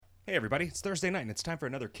Hey everybody, it's Thursday night and it's time for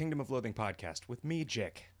another Kingdom of Loathing podcast with me,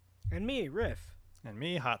 Jake. And me, Riff. And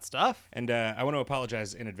me, Hot Stuff. And I want to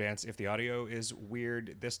apologize in advance if the audio is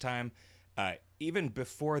weird this time. Even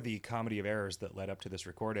before the comedy of errors that led up to this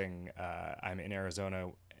recording, I'm in Arizona,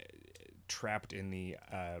 trapped in the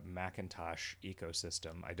Macintosh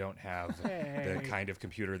ecosystem. I don't have the kind of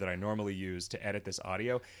computer that I normally use to edit this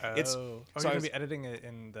audio. So you're going to be editing it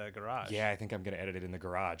in the garage. Yeah, I think I'm going to edit it in the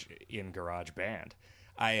garage, in GarageBand.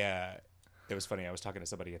 It was funny. I was talking to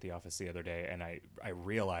somebody at the office the other day, and I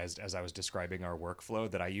realized as I was describing our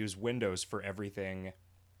workflow that I use Windows for everything.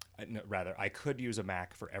 Rather, I could use a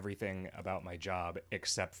Mac for everything about my job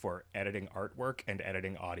except for editing artwork and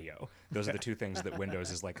editing audio. Those are the two things that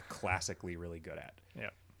Windows is like classically really good at.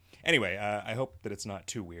 Yeah. Anyway, I hope that it's not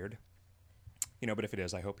too weird. But if it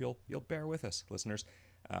is, I hope you'll bear with us, listeners.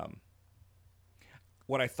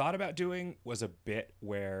 What I thought about doing was a bit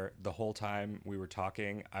where the whole time we were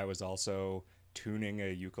talking, I was also tuning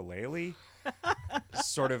a ukulele,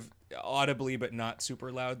 sort of audibly but not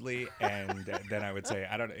super loudly, and then I would say,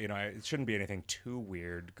 it shouldn't be anything too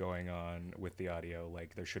weird going on with the audio.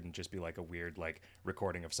 Like, there shouldn't just be like a weird like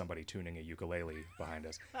recording of somebody tuning a ukulele behind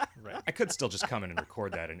us. Right. I could still just come in and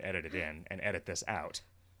record that and edit it in and edit this out.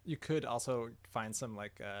 You could also find some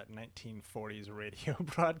like 1940s radio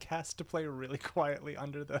broadcast to play really quietly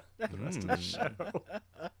under the rest of the show.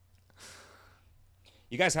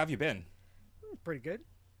 You guys, how have you been? Pretty good.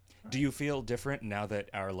 Do you feel different now that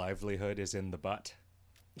our livelihood is in the butt?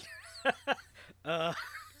 It's a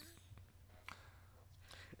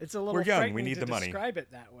little We're young. We frightening need to the money. describe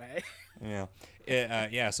it that way. Yeah.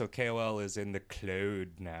 So KoL is in the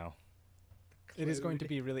cloud now. It is going to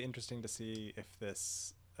be really interesting to see if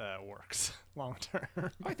this works long term.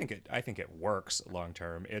 I think it works long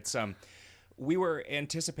term. It's we were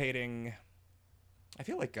anticipating. I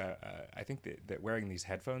feel like I think that wearing these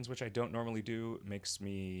headphones, which I don't normally do, makes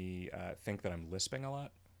me think that I'm lisping a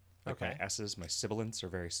lot. Like Okay. My S's, my sibilants are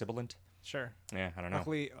very sibilant. Sure. Yeah, I don't know.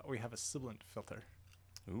 Luckily, we have a sibilant filter.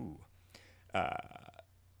 Ooh.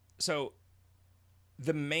 So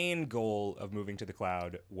the main goal of moving to the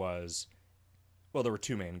cloud was, well, there were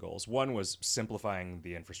two main goals. One was simplifying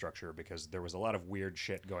the infrastructure because there was a lot of weird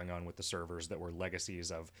shit going on with the servers that were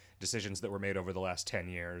legacies of decisions that were made over the last 10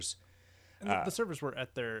 years. And the servers were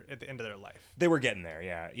at the end of their life. They were getting there,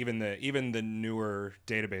 yeah. Even the newer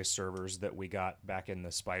database servers that we got back in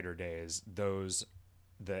the Spider days,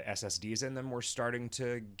 the SSDs in them were starting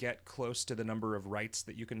to get close to the number of writes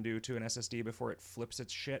that you can do to an SSD before it flips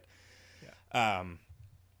its shit. Yeah.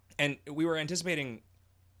 And we were anticipating.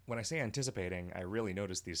 When I say anticipating, I really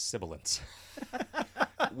noticed these sibilants.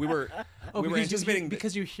 we were anticipating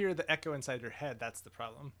because you hear the echo inside your head. That's the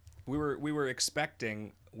problem. We were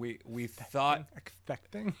expecting. We thought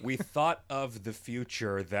we thought of the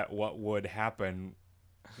future that what would happen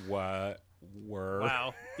were.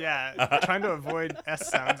 Wow. Yeah. Trying to avoid S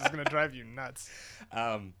sounds is going to drive you nuts.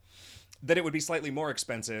 That it would be slightly more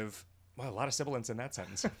expensive. Well, a lot of sibilants in that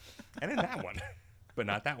sentence, and in that one, but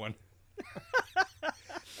not that one.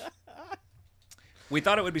 We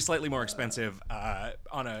thought it would be slightly more expensive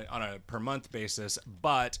on a per month basis,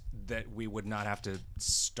 but that we would not have to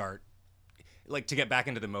start to get back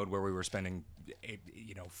into the mode where we were spending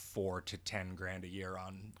 $4 to $10,000 a year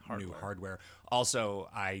on new hardware. Also,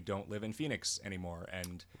 I don't live in Phoenix anymore,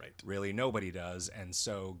 and really nobody does, and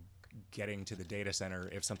so getting to the data center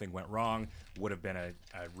if something went wrong would have been a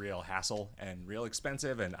real hassle and real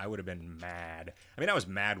expensive, and I would have been mad. I mean, I was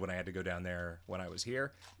mad when I had to go down there when I was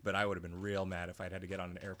here, but I would have been real mad if I'd had to get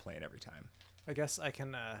on an airplane every time. I guess I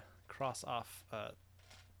can cross off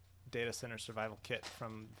data center survival kit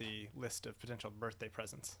from the list of potential birthday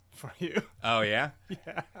presents for you. Oh, yeah?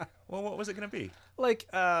 Yeah. Well, what was it going to be? Like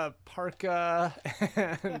parka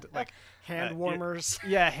and like Hand warmers.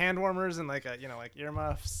 hand warmers and like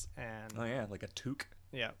earmuffs and Oh, yeah, like a toque.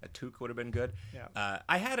 Yeah. A toque would have been good. Yeah.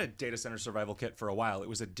 I had a data center survival kit for a while. It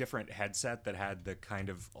was a different headset that had the kind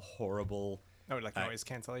of horrible... Oh, like noise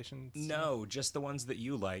cancellation? No, just the ones that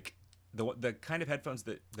you like. The kind of headphones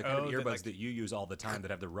the kind of earbuds that you use all the time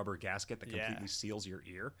that have the rubber gasket that completely seals your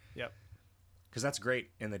ear. Yep. Because that's great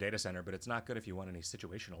in the data center, but it's not good if you want any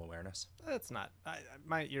situational awareness. That's not.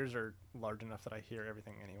 My ears are large enough that I hear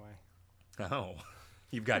everything anyway. Oh,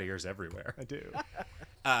 you've got ears everywhere. I do.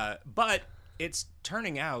 But it's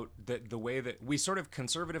turning out that the way that we sort of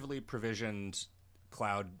conservatively provisioned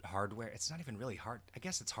cloud hardware, it's not even really hard. I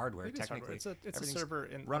guess it's hardware technically. Hardware. It's a server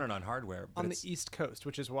running on hardware on the East Coast,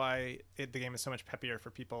 which is why the game is so much peppier for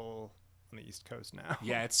people on the East Coast now.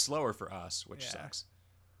 Yeah, it's slower for us, which sucks.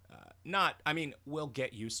 We'll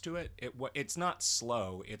get used to it. It's not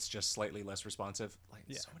slow. It's just slightly less responsive. Like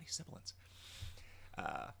so many sibilants.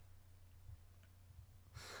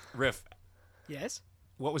 Riff, Yes?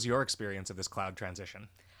 what was your experience of this cloud transition?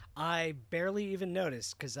 I barely even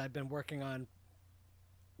noticed because I've been working on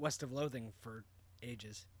West of Loathing for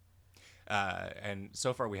ages. And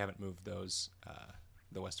so far we haven't moved those,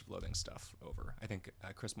 the West of Loathing stuff over. I think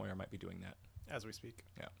Chris Moyer might be doing that. As we speak.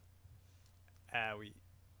 Yeah. We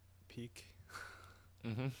peak.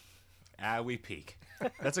 We peak.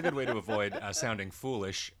 That's a good way to avoid sounding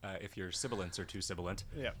foolish if your sibilants are too sibilant.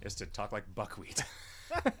 Yeah. Is to talk like buckwheat.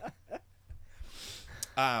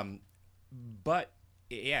 But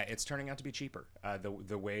yeah, it's turning out to be cheaper.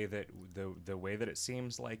 The way that it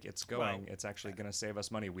seems like it's going, it's actually going to save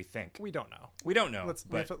us money. We think. We don't know. We don't know.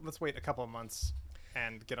 Let's wait a couple of months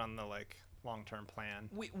and get on the long-term plan.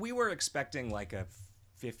 We were expecting like a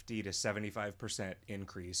 50 to 75%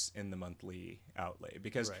 increase in the monthly outlay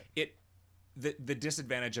because the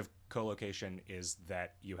disadvantage of co-location is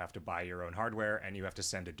that you have to buy your own hardware and you have to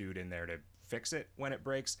send a dude in there to fix it when it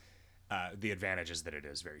breaks. The advantage is that it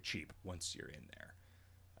is very cheap once you're in there.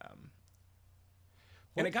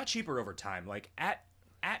 And it got cheaper over time. Like at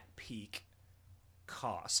peak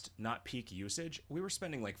cost, not peak usage, we were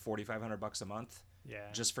spending like $4,500 a month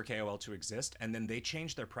just for KoL to exist. And then they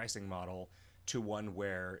changed their pricing model to one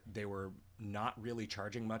where they were not really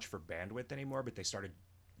charging much for bandwidth anymore, but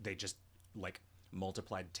they just like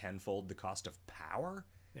multiplied tenfold the cost of power.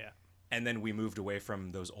 Yeah. And then we moved away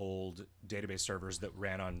from those old database servers that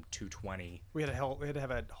ran on 220. We had to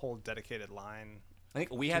have a whole dedicated line. I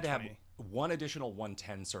think we had to have one additional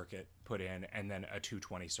 110 circuit put in and then a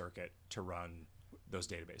 220 circuit to run those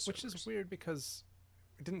database servers. Which is weird because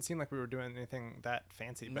it didn't seem like we were doing anything that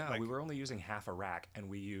fancy. No, but we were only using half a rack and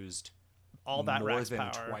we used all that more rack's than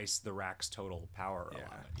power. Twice the rack's total power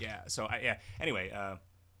allotment. Yeah. So anyway,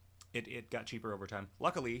 it got cheaper over time.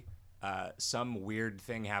 Luckily, some weird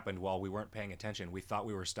thing happened while we weren't paying attention. We thought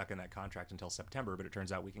we were stuck in that contract until September, but it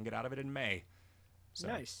turns out we can get out of it in May. So.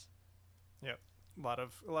 Nice. Yep. A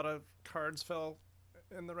lot of cards fell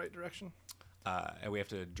in the right direction. And we have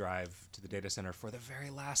to drive to the data center for the very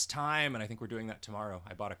last time, and I think we're doing that tomorrow.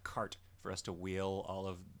 I bought a cart for us to wheel all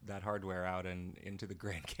of that hardware out and into the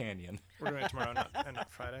Grand Canyon. We're doing it tomorrow,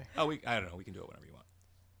 not Friday. I don't know. We can do it whenever you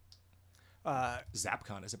want.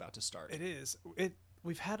 ZapCon is about to start. It is.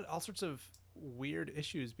 We've had all sorts of weird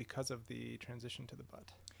issues because of the transition to the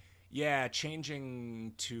butt. Yeah,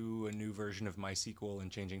 changing to a new version of MySQL and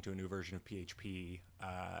changing to a new version of PHP.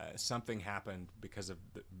 Something happened because of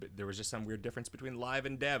there was just some weird difference between live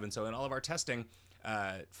and dev, and so in all of our testing,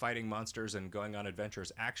 fighting monsters and going on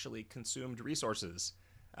adventures actually consumed resources,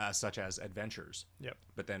 such as adventures. Yep.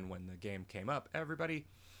 But then when the game came up,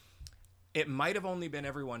 it might have only been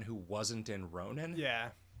everyone who wasn't in Ronin.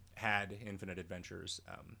 Yeah. Had infinite adventures,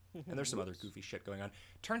 and there's some other goofy shit going on.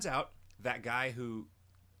 Turns out that guy who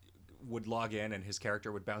would log in and his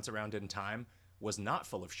character would bounce around in time was not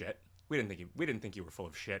full of shit. We didn't think you were full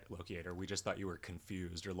of shit, Locator. We just thought you were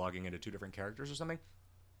confused or logging into two different characters or something.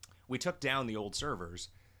 We took down the old servers,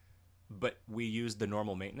 but we used the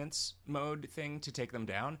normal maintenance mode thing to take them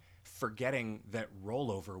down, forgetting that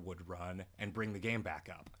rollover would run and bring the game back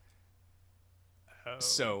up. Oh.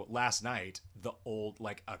 So last night, the old,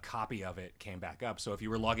 a copy of it came back up. So if you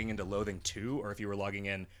were logging into Loathing 2 or if you were logging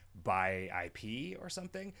in by IP or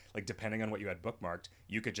something, depending on what you had bookmarked,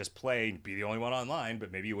 you could just play and be the only one online,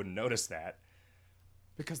 but maybe you wouldn't notice that.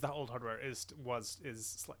 Because the old hardware was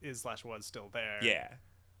still there. Yeah.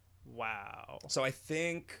 Wow. So I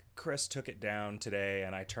think Chris took it down today,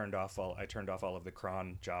 and I turned off all of the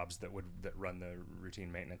cron jobs that run the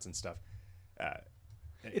routine maintenance and stuff.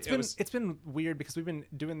 It's been weird because we've been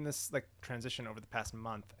doing this transition over the past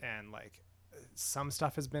month, and some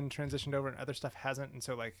stuff has been transitioned over and other stuff hasn't, and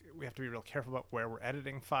so we have to be real careful about where we're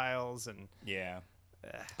editing files and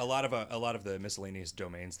a lot of the miscellaneous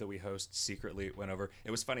domains that we host secretly went over.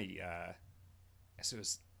 It was funny. So it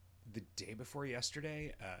was the day before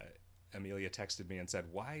yesterday. Amelia texted me and said,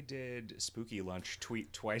 "Why did Spooky Lunch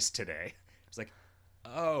tweet twice today?" I was like,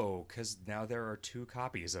 "Oh, because now there are 2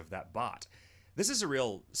 copies of that bot." This is a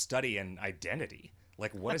real study in identity.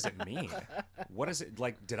 What does it mean? What is it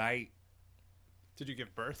Did you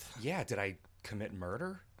give birth? Yeah, did I commit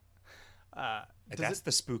murder? That's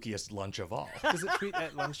the spookiest lunch of all. Does it tweet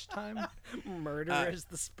at lunchtime? Murder is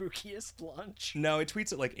the spookiest lunch. No, it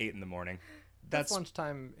tweets at 8 in the morning. That's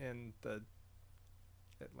lunchtime in the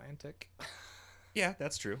Atlantic. Yeah,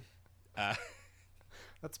 that's true.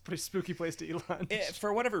 That's a pretty spooky place to eat lunch.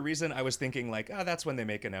 For whatever reason, I was thinking that's when they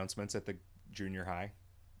make announcements at the junior high.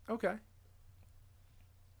 Okay.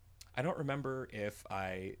 I don't remember if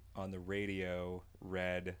I, on the radio,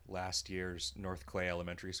 read last year's North Clay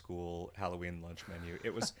Elementary School Halloween lunch menu.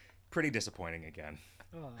 It was pretty disappointing again.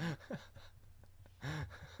 Oh.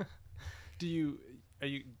 Do you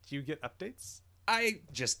get updates? I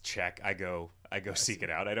just check. I go seek it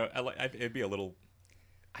out. It'd be a little.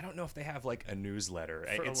 I don't know if they have like a newsletter.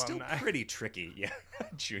 For It's alumni. still pretty tricky. Yeah,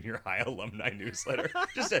 junior high alumni newsletter.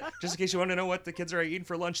 Just in case you want to know what the kids are eating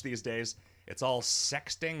for lunch these days. It's all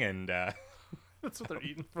sexting and. That's what they're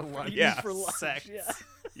eating for lunch. Yeah. For lunch, Sex. yeah.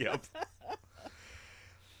 Yep.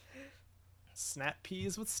 Snap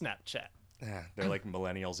peas with Snapchat. They're like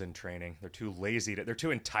millennials in training. They're too lazy they're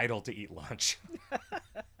too entitled to eat lunch.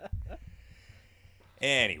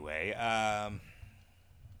 Anyway,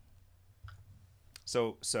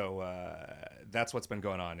 so that's what's been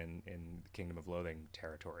going on in Kingdom of Loathing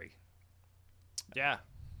territory. Yeah.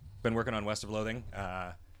 Been working on West of Loathing,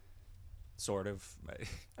 sort of.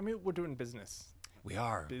 I mean, we're doing business. We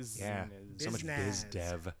are. Business. Yeah. So much biz Biznaz.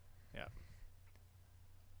 dev. Yeah.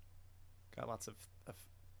 Got lots of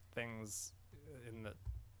things in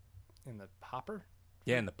the hopper.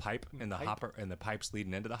 Yeah, in the pipe, in the Pipe. hopper, and the pipes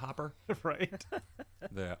leading into the hopper. Right.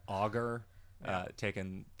 The auger Yeah.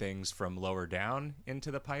 taking things from lower down into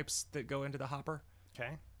the pipes that go into the hopper.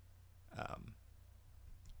 Okay.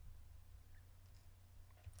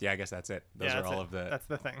 Yeah, I guess that's it. Those Yeah, are that's all it. of the That's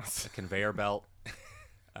the things. conveyor belt.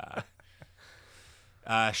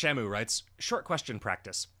 Shamu writes, short question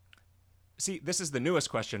practice. See, this is the newest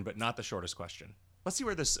question, but not the shortest question. Let's see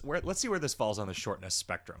where this falls on the shortness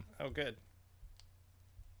spectrum. Oh, good.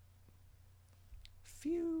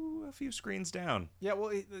 A few screens down. Yeah,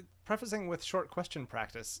 well, prefacing with short question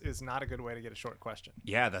practice is not a good way to get a short question.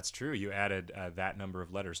 Yeah, that's true. You added that number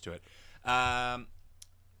of letters to it.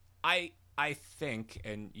 I think,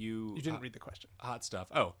 and you didn't read the question. hot stuff.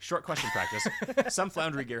 Oh, short question practice. Some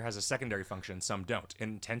Floundry gear has a secondary function, some don't.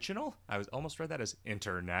 Intentional? I was almost read that as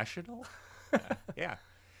international. Yeah.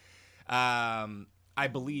 I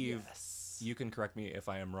believe, you can correct me if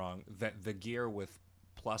I am wrong, that the gear with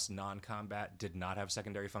plus non-combat did not have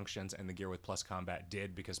secondary functions, and the gear with plus combat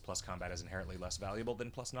did, because plus combat is inherently less valuable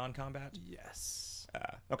than plus non-combat. Yes.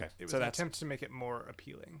 Okay, It was so an that's attempt to make it more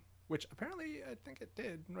appealing, which apparently I think it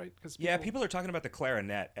did, right? Because people are talking about the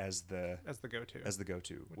clarinet as the as the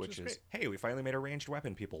go-to. which is is hey, we finally made a ranged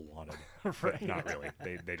weapon people wanted. But Right. not really.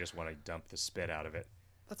 They just want to dump the spit out of it.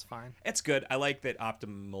 That's fine. It's good. I like that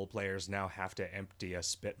optimal players now have to empty a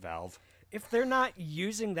spit valve. If they're not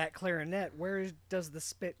using that clarinet, where does the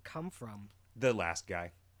spit come from? The last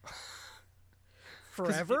guy.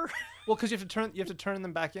 Forever? Well, because you have to turn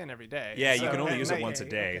them back in every day. Yeah, you So can only at use it night- once a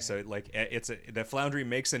day. okay. So like the Floundry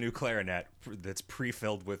makes a new clarinet that's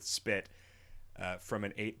pre-filled with spit from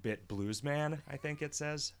an 8-bit blues man, I think it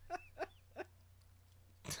says.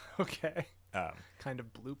 Okay. Um, Kind of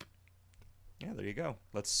bloop. yeah, there you go.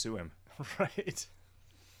 Let's sue him. Right.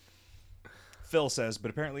 Phil says,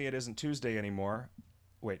 but apparently it isn't Tuesday anymore.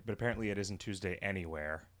 Wait, but apparently it isn't Tuesday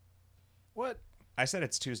anywhere. What? I said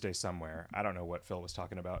it's Tuesday somewhere. I don't know what Phil was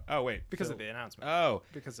talking about. Oh, wait. Because Phil- of the announcement. Oh.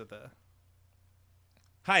 Because of the...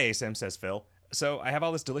 Hi, ASM, says Phil. So I have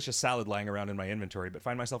all this delicious salad lying around in my inventory, but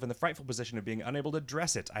find myself in the frightful position of being unable to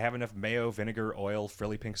dress it. I have enough mayo, vinegar, oil,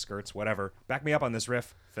 frilly pink skirts, whatever. Back me up on this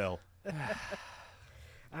riff, Phil.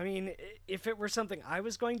 I mean, if it were something I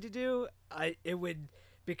was going to do, it would,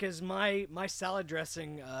 because my salad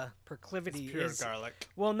dressing proclivity Pure is garlic.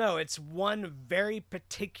 Well, no, it's one very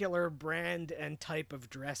particular brand and type of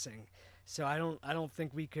dressing. So I don't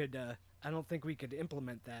think we could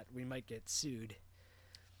implement that. We might get sued.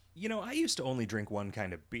 You know, I used to only drink one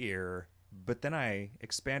kind of beer, but then I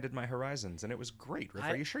expanded my horizons, and it was great. Riff,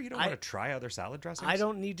 are you sure you don't want to try other salad dressings? I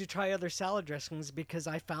don't need to try other salad dressings because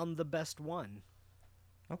I found the best one.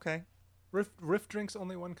 Okay. Riff drinks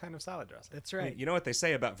only one kind of salad dressing. That's right. You know what they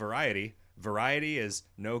say about variety? Variety is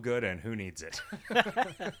no good, and who needs it?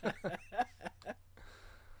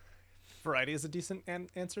 Variety is a decent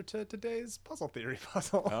answer to today's puzzle theory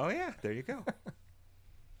puzzle. Oh, yeah. There you go.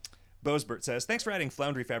 Bosbert says, thanks for adding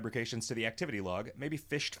Floundry fabrications to the activity log. Maybe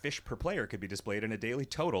fished fish per player could be displayed in a daily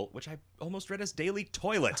total, which I almost read as daily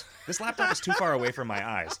toilet. This laptop is too far away from my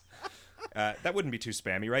eyes. That wouldn't be too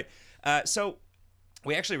spammy, right? So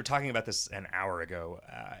we actually were talking about this an hour ago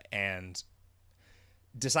and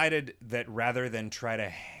decided that rather than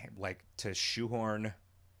try to shoehorn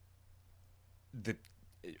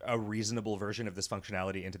a reasonable version of this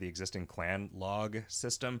functionality into the existing clan log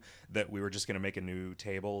system, that we were just going to make a new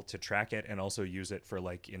table to track it and also use it for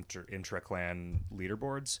like intra-clan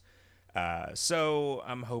leaderboards. So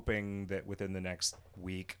I'm hoping that within the next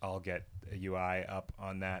week I'll get a UI up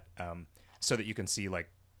on that so that you can see like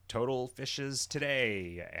total fishes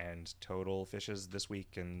today and total fishes this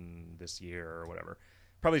week and this year or whatever.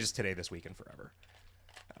 Probably just today, this week, and forever.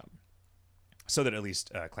 So that at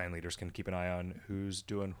least clan leaders can keep an eye on who's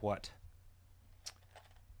doing what.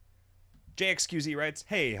 JXQZ writes,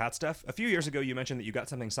 "Hey, Hot Stuff. A few years ago, you mentioned that you got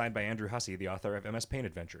something signed by Andrew Hussey, the author of MS Paint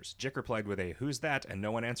Adventures. Jick replied with a, 'Who's that?' and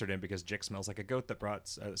no one answered him because Jick smells like a goat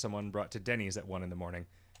that someone brought to Denny's at 1 a.m.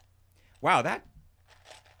 Wow, that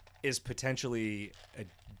is potentially a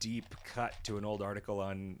deep cut to an old article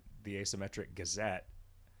on the Asymmetric Gazette.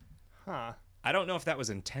 Huh. I don't know if that was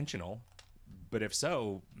intentional, but if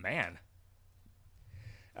so, man.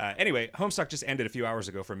 Anyway, Homestuck just ended a few hours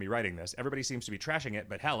ago from me writing this. Everybody seems to be trashing it,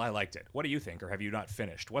 but hell, I liked it. What do you think, or have you not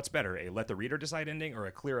finished? What's better, a let the reader decide ending, or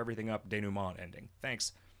a clear everything up denouement ending?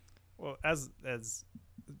 Thanks." Well, as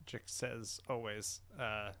Jick says always,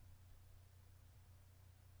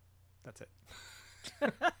 that's it.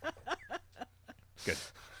 Good.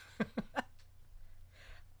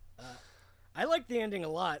 I liked the ending a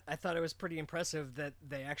lot. I thought it was pretty impressive that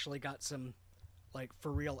they actually got some, like,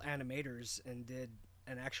 for real animators and did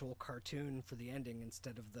an actual cartoon for the ending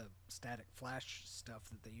instead of the static flash stuff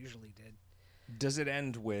that they usually did. Does it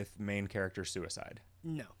end with main character suicide?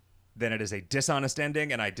 No. Then it is a dishonest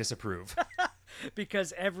ending, and I disapprove.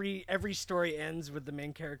 Because every story ends with the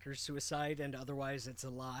main character's suicide, and otherwise it's a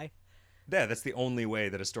lie. Yeah, that's the only way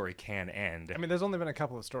that a story can end. I mean, there's only been a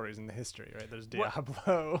couple of stories in the history, right? There's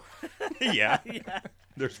Diablo. Yeah. Yeah.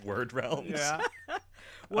 There's Word Realms. Yeah.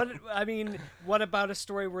 What about a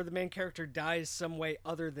story where the main character dies some way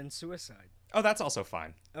other than suicide? Oh, that's also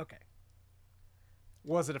fine. Okay.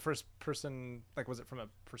 Was it a first person, like, was it from a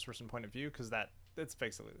first person point of view? Because it's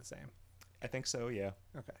basically the same. I think so, yeah.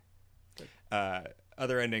 Okay.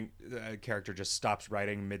 Other ending, character just stops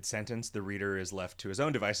writing mid-sentence. The reader is left to his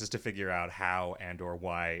own devices to figure out how and or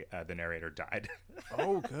why the narrator died.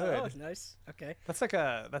 Oh, good. Oh, nice. Okay.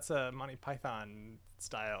 That's a Monty Python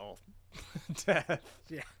style death.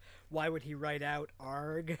 Yeah. Why would he write out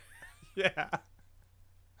ARG? Yeah.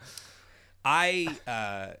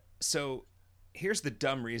 So here's the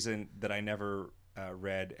dumb reason that I never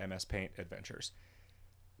read MS Paint Adventures.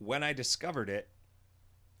 When I discovered it,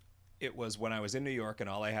 it was when I was in New York and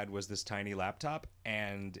all I had was this tiny laptop,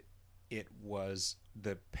 and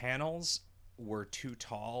the panels were too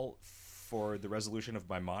tall for the resolution of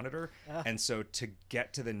my monitor. And so to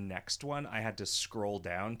get to the next one, I had to scroll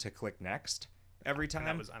down to click next every time. And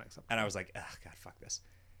that was unacceptable. And I was like, ugh, God, fuck this.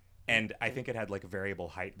 And I think it had like a variable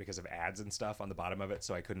height because of ads and stuff on the bottom of it,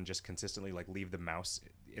 so I couldn't just consistently like leave the mouse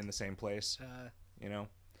in the same place, you know?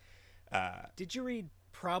 Did you read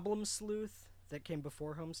Problem Sleuth that came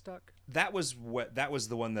before Homestuck? That was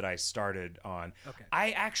the one that I started on. Okay.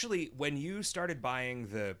 I actually, when you started buying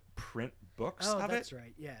the print books of it, that's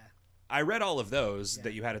right. Yeah. I read all of those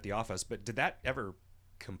that you had at the office, but did that ever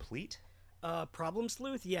complete? Problem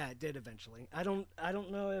Sleuth? Yeah, it did eventually. I don't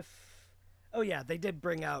know if... Oh yeah, they did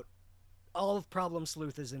bring out... All of Problem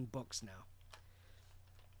Sleuth is in books now.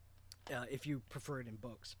 If you prefer it in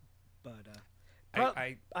books. But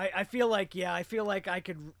I feel like I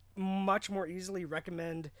could much more easily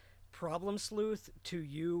recommend Problem Sleuth to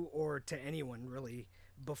you or to anyone really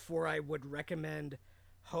before I would recommend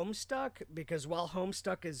Homestuck, because while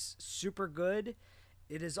Homestuck is super good,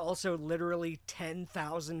 it is also literally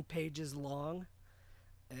 10,000 pages long,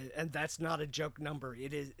 and that's not a joke number.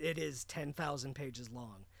 It is 10,000 pages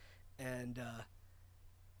long, and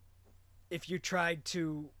if you tried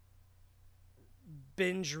to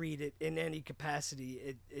binge read it in any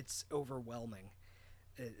capacity, it's overwhelming.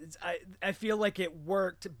 I feel like it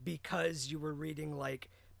worked because you were reading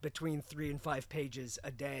like between 3 and 5 pages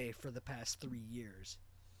a day for the past 3 years.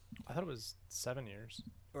 I thought it was 7 years.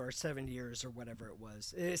 Or 7 years or whatever it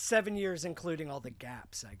was. 7 years including all the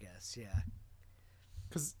gaps, I guess, yeah.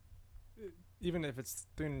 Because even if it's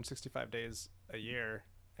 365 days a year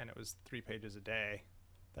and it was 3 pages a day,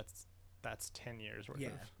 that's 10 years worth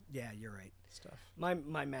of Yeah, you're right. stuff.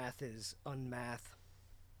 My math is unmath.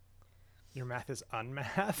 Your math is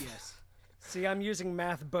unmath? Yes. See, I'm using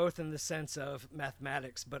math both in the sense of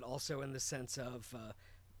mathematics, but also in the sense of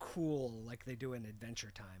cool, like they do in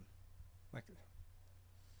Adventure Time. Like,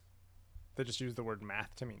 they just use the word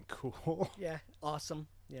math to mean cool. Yeah, awesome.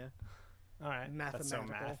 Yeah. All right. Mathematical. That's so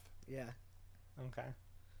math. Yeah. Okay.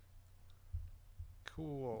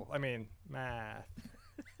 Cool. I mean, math.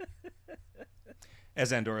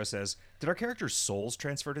 As Andorra says, did our characters' souls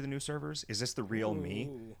transfer to the new servers? Is this the real me?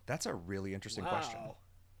 Ooh. That's a really interesting question.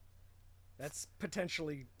 That's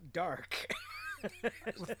potentially dark.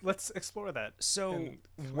 Let's explore that. So in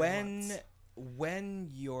 20 when months.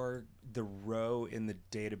 when the row in the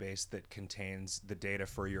database that contains the data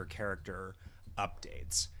for your character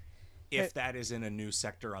updates, if that is in a new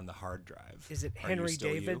sector on the hard drive, is it Henry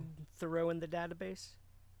David Thoreau in the database?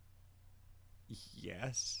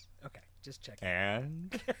 Yes. Okay, just checking.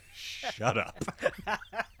 And shut up.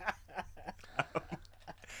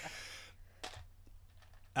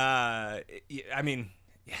 I mean,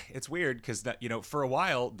 it's weird because that, for a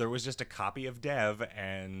while there was just a copy of dev,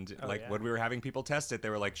 and when we were having people test it, they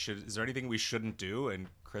were like, is there anything we shouldn't do? And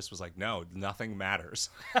Chris was like, no, nothing matters.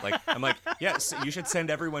 I'm like, yes, you should send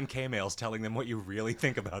everyone K-mails telling them what you really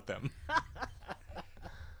think about them.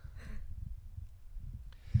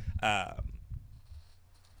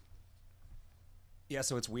 Yeah,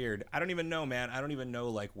 so it's weird. I don't even know, man. I don't even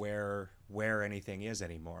know where anything is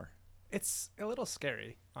anymore. It's a little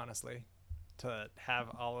scary, honestly, to have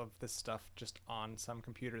all of this stuff just on some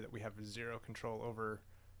computer that we have zero control over,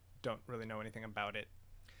 don't really know anything about it.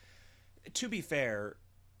 To be fair,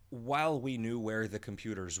 while we knew where the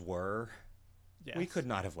computers were, we could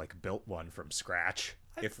not have built one from scratch.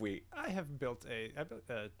 I built a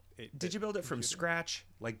Did you build it from scratch?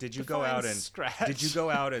 Did you Define go out and scratch. Did you go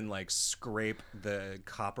out and scrape the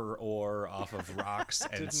copper ore off of rocks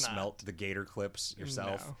and smelt the gator clips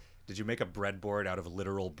yourself? No. Did you make a breadboard out of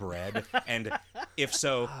literal bread? And if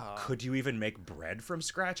so, could you even make bread from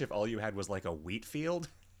scratch if all you had was a wheat field?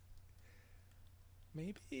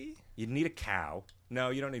 Maybe. You'd need a cow. No,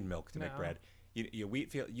 you don't need milk to make bread. You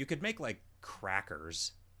wheat field. You could make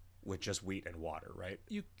crackers with just wheat and water, right?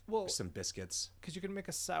 Some biscuits. Because you can make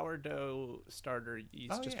a sourdough starter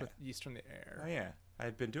yeast with yeast from the air. Oh yeah,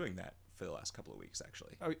 I've been doing that for the last couple of weeks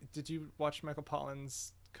actually. Oh, did you watch Michael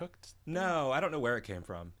Pollan's Cooked? No, I don't know where it came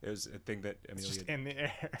from. It was a thing that Amelia just in the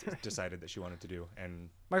air decided that she wanted to do, and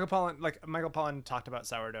Michael Pollan talked about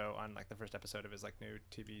sourdough on the first episode of his new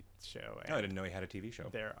TV show. And I didn't know he had a TV show.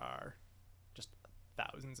 There are just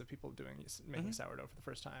thousands of people making sourdough for the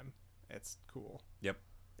first time. It's cool. Yep,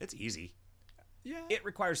 it's easy. Yeah, it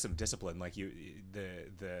requires some discipline. You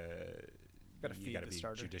gotta be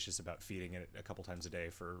judicious about feeding it a couple times a day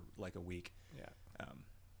for a week. Yeah.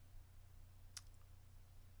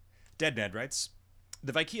 Dead Ned writes,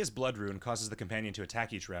 the Vykia's Blood Rune causes the companion to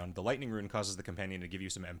attack each round. The Lightning Rune causes the companion to give you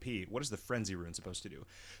some MP. What is the Frenzy Rune supposed to do?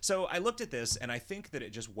 So I looked at this, and I think that it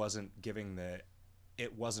just wasn't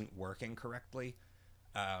it wasn't working correctly.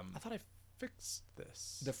 I thought I fixed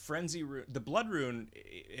this. The Frenzy Rune, the Blood Rune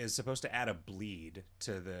is supposed to add a bleed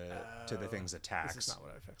to the thing's attacks. This is not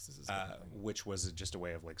what I fixed. This is which was just a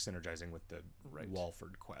way of Synergizing with the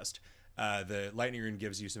Walford quest. The Lightning Rune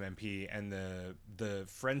gives you some MP, and the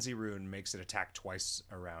Frenzy Rune makes it attack twice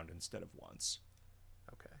a round instead of once.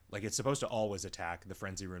 Okay. It's supposed to always attack. The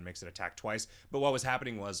Frenzy Rune makes it attack twice. But what was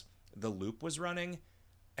happening was the loop was running,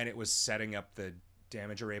 and it was setting up the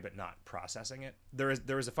damage array but not processing it. There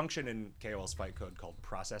is a function in KoL's fight code called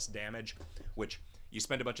process damage, which you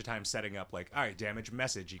spend a bunch of time setting up. All right, damage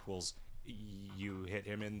message equals you hit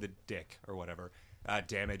him in the dick or whatever.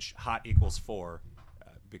 Damage hot equals 4.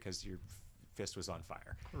 Because your fist was on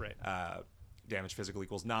fire. Right. Damage physical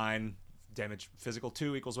equals 9. Damage physical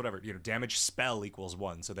 2 equals whatever. Damage spell equals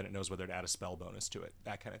 1, so then it knows whether to add a spell bonus to it.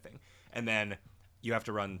 That kind of thing. And then you have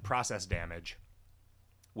to run process damage,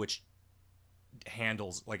 which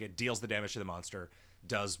handles, it deals the damage to the monster,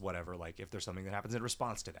 does whatever. If there's something that happens in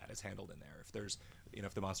response to that, it's handled in there. If there's,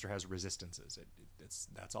 if the monster has resistances,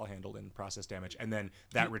 that's all handled in process damage. And then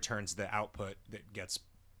that returns the output that gets.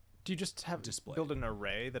 Do you just have build an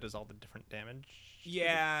array that is all the different damage?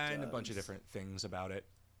 Yeah, and a bunch of different things about it.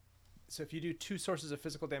 So if you do 2 sources of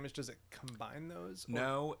physical damage, does it combine those? Or?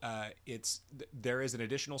 No, there is an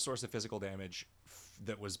additional source of physical damage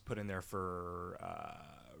that was put in there for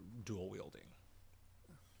dual wielding.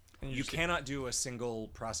 You cannot do a single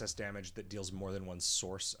process damage that deals more than one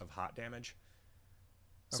source of hot damage.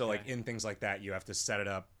 So in things like that, you have to set it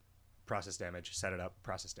up. Process damage, set it up,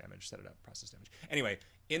 process damage, set it up, process damage. Anyway,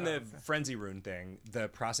 in the Frenzy Rune thing, the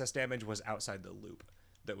process damage was outside the loop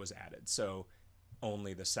that was added. So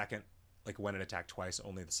only the second, when it attacked twice,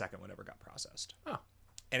 only the second one ever got processed. Oh.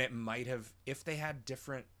 And it might have, if they had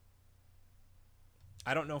different,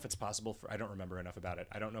 I don't know if it's possible I don't remember enough about it.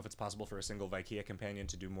 I don't know if it's possible for a single Vykia companion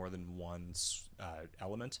to do more than one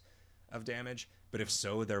element of damage. But if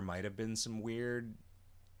so, there might have been some weird,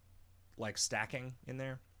 stacking in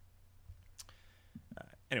there.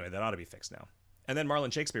 Anyway, that ought to be fixed now. And then Marlon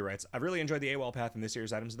Shakespeare writes, I've really enjoyed the AWOL path in this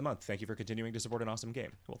year's Items of the Month. Thank you for continuing to support an awesome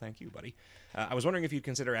game. Well, thank you, buddy. I was wondering if you'd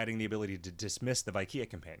consider adding the ability to dismiss the Vykia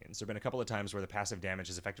companions. There have been a couple of times where the passive damage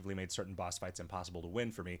has effectively made certain boss fights impossible to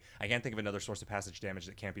win for me. I can't think of another source of passage damage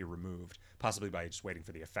that can't be removed, possibly by just waiting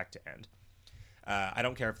for the effect to end. I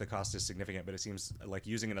don't care if the cost is significant, but it seems like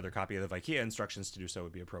using another copy of the Vikea instructions to do so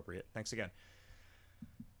would be appropriate. Thanks again.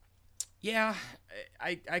 Yeah,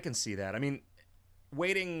 I can see that. I mean,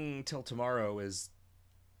 waiting till tomorrow is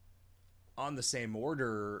on the same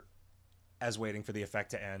order as waiting for the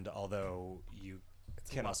effect to end, although you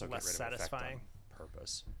can also get rid of satisfying. Effect on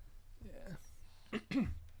purpose. Yeah.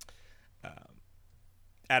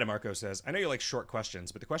 Adam Marco says, I know you like short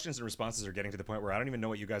questions, but the questions and responses are getting to the point where I don't even know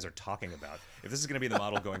what you guys are talking about. If this is going to be the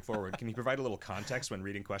model going forward, can you provide a little context when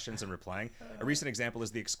reading questions and replying? A recent example is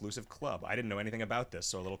the exclusive club. I didn't know anything about this,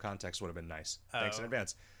 so a little context would have been nice. Thanks in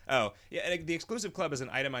advance. Oh, yeah, and the exclusive club is an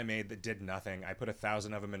item I made that did nothing. I put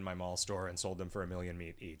 1,000 of them in my mall store and sold them for $1 million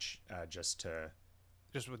each, just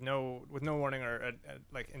with no warning or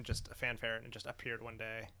in just a fanfare, and it just appeared one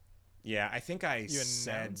day. Yeah, I think I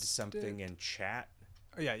said something in chat.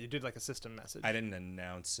 Oh, yeah, you did like a system message. I didn't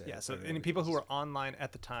announce it. Yeah, so any people who were online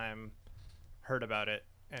at the time heard about it.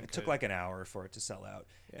 And it took like an hour for it to sell out.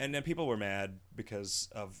 Yeah. And then people were mad because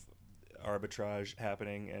of arbitrage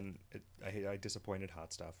happening, and I disappointed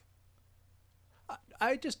Hot Stuff.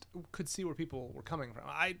 I just could see where people were coming from.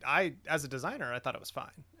 I as a designer, I thought it was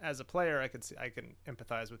fine. As a player, I can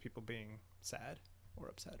empathize with people being sad or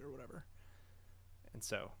upset or whatever. And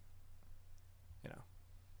so,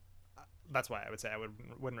 that's why I would say I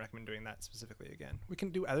wouldn't recommend doing that specifically again. We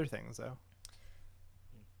can do other things though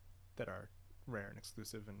that are rare and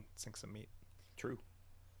exclusive and sink some meat. True.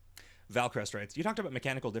 Valcrest writes, you talked about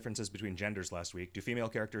mechanical differences between genders last week. Do female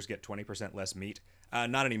characters get 20% less meat?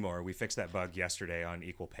 Not anymore. We fixed that bug yesterday on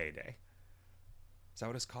Equal Pay Day. Is that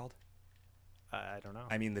what it's called? I don't know.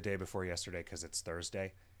 I mean the day before yesterday because it's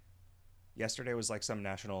Thursday. Yesterday was like some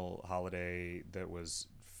national holiday that was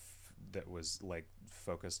like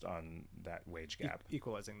focused on that wage gap.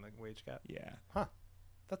 Equalizing the wage gap. Yeah. Huh.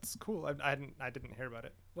 That's cool. I didn't hear about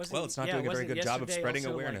it. Well, it's not doing a very good job of spreading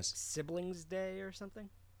awareness. Like Siblings Day or something?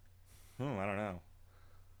 I don't know.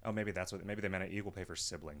 Oh, maybe they meant an equal pay for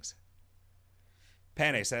siblings.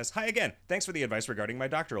 Pane says, hi again. Thanks for the advice regarding my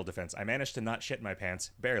doctoral defense. I managed to not shit my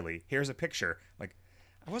pants. Barely. Here's a picture. Like,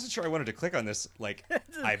 I wasn't sure I wanted to click on this. Like,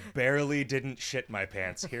 I barely didn't shit my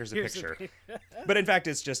pants. Here's a picture. But in fact,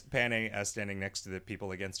 it's just Pane standing next to the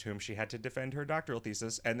people against whom she had to defend her doctoral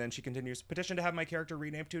thesis. And then she continues, petition to have my character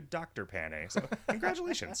renamed to Dr. Pane. So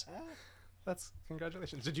congratulations. That's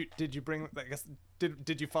congratulations. Did you bring, I guess,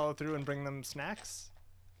 did you follow through and bring them snacks?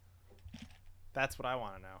 That's what I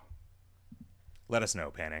want to know. Let us know,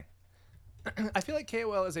 Pane. I feel like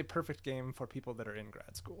KoL is a perfect game for people that are in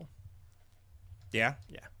grad school. Yeah?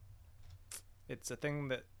 Yeah. It's a thing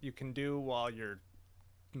that you can do while your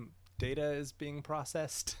data is being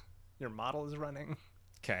processed, your model is running.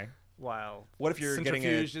 Okay. While what if you're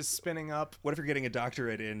centrifuge is spinning up? What if you're getting a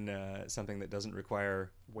doctorate in something that doesn't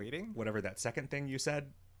require waiting? Whatever that second thing you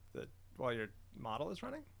said? While your model is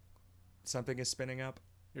running? Something is spinning up?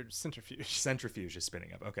 Your centrifuge. Centrifuge is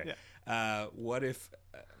spinning up. Okay. Yeah. What if...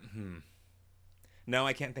 No,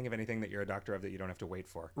 I can't think of anything that you're a doctor of that you don't have to wait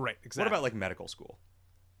for. Right, exactly. What about like medical school?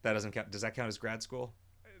 That doesn't count. Does that count as grad school?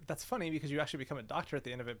 That's funny because you actually become a doctor at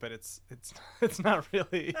the end of it, but it's not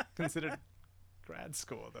really considered grad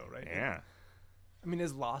school though, right? Yeah. I mean,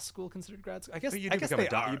 is law school considered grad school? I guess you become a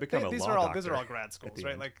doctor. These are all grad schools,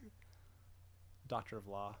 right? End. Like doctor of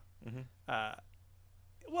law. Mm-hmm.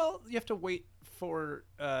 Well, you have to wait for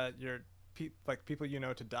your people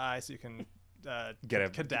to die so you can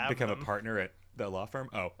become a partner at the law firm.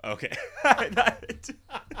 Oh, okay.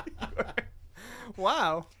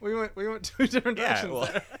 Wow, we went two different directions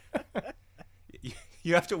there.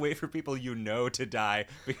 You have to wait for people to die.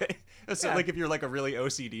 So, like, if you're like a really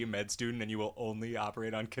OCD med student, then you will only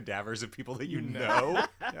operate on cadavers of people that you know.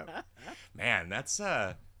 Yep. Man, that's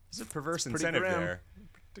a perverse incentive there.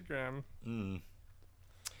 Pretty grim.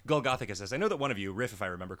 Gull Gothica says, I know that one of you, Riff if I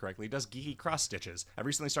remember correctly, does geeky cross stitches. I've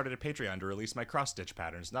recently started a Patreon to release my cross stitch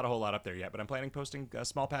patterns. Not a whole lot up there yet, but I'm planning posting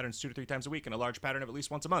small patterns 2 to 3 times a week and a large pattern of at least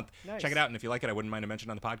once a month. Nice. Check it out, and if you like it, I wouldn't mind a mention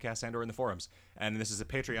on the podcast and or in the forums. And this is at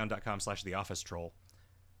patreon.com/theofficetroll.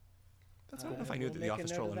 I don't know if I knew that the Office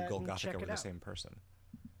Troll and Gull Gothica were the same person.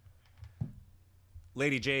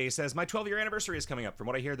 Lady J says, my 12-year anniversary is coming up. From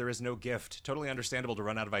what I hear, there is no gift. Totally understandable to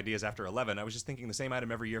run out of ideas after 11. I was just thinking the same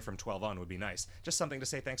item every year from 12 on would be nice. Just something to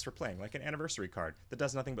say thanks for playing, like an anniversary card that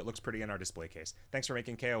does nothing but looks pretty in our display case. Thanks for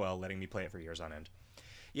making KoL, letting me play it for years on end.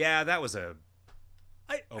 Yeah, that was a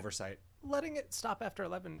oversight. Letting it stop after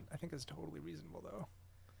 11, I think, is totally reasonable, though.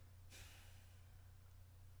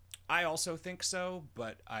 I also think so,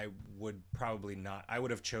 but I would probably not. I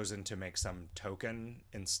would have chosen to make some token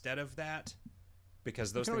instead of that.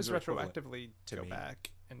 Because those things always are retroactively go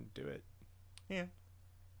back and do it. Yeah.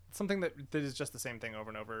 something that is just the same thing over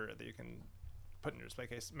and over that you can put in your display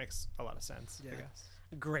case makes a lot of sense. Yeah. I guess.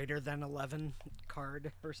 Greater than 11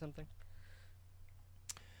 card or something.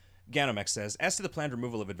 Ganomex says, as to the planned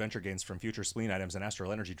removal of adventure gains from future spleen items and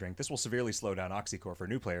astral energy drink, this will severely slow down Oxycore for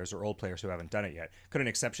new players or old players who haven't done it yet. Could an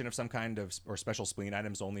exception of some kind of or special spleen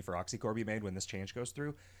items only for Oxycore be made when this change goes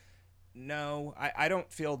through? No, I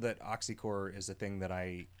don't feel that Oxycore is a thing that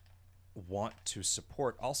I want to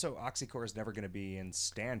support. Also, Oxycore is never going to be in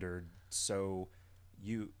standard, so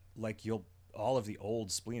all of the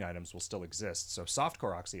old spleen items will still exist. So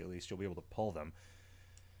softcore Oxy, at least, you'll be able to pull them.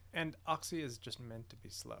 And Oxy is just meant to be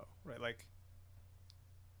slow, right? Like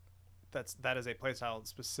that is a playstyle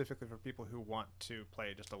specifically for people who want to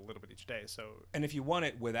play just a little bit each day. So, and if you want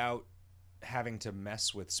it without having to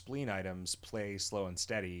mess with spleen items, play slow and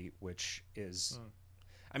steady, which is,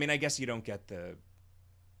 I mean, I guess you don't get the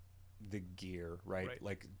gear, right?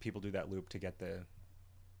 Like people do that loop to get the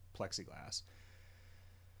plexiglass.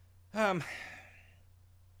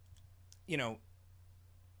 You know,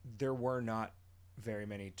 there were not very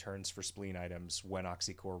many turns for spleen items when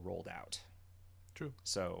Oxycore rolled out. True.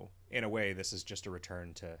 So, in a way, this is just a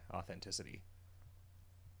return to authenticity.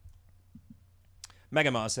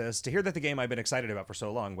 Megamaw says, to hear that the game I've been excited about for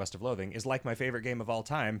so long, West of Loathing, is like my favorite game of all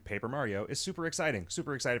time, Paper Mario, is super exciting.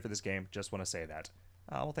 Super excited for this game. Just want to say that.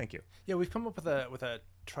 Well, thank you. Yeah, we've come up with a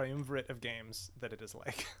triumvirate of games that it is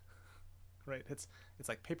like. Right? It's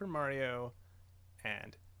like Paper Mario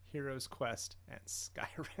and Heroes Quest and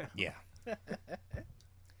Skyrim. Yeah.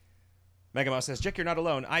 Megamaw says, Jick, you're not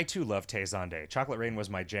alone. I too love Tay Zonde. Chocolate Rain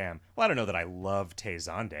was my jam. Well, I don't know that I love Tay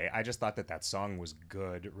Zonde. I just thought that song was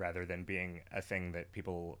good rather than being a thing that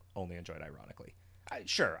people only enjoyed ironically.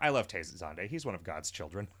 Sure, I love Tay Zonde. He's one of God's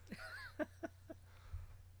children.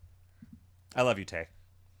 I love you, Tay.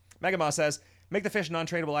 Megamaw says, make the fish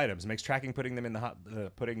non-tradable items. Makes tracking putting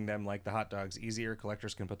them like the hot dogs easier.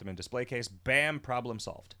 Collectors can put them in display case. Bam, problem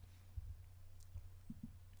solved.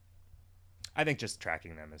 I think just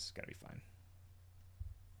tracking them is going to be fine.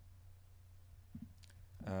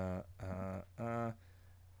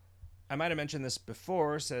 I might have mentioned this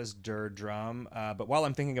before, says Durdrum, but while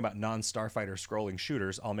I'm thinking about non-Starfighter scrolling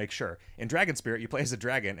shooters, I'll make sure. In Dragon Spirit, you play as a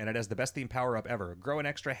dragon, and it has the best theme power-up ever. Grow an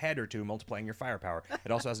extra head or two, multiplying your firepower.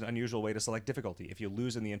 It also has an unusual way to select difficulty. If you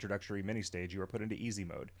lose in the introductory mini-stage, you are put into easy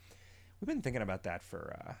mode. We've been thinking about that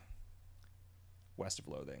for West of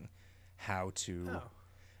Loathing. How to... Oh.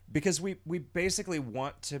 Because we basically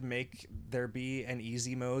want to make there be an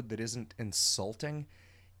easy mode that isn't insulting.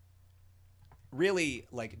 Really,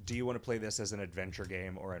 like, do you want to play this as an adventure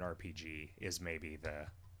game or an RPG is maybe the...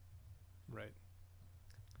 Right.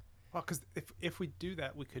 Well, because if we do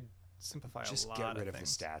that, we could simplify just a lot get rid of things.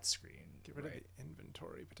 The stat screen. Get rid of the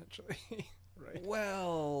inventory, potentially. Right?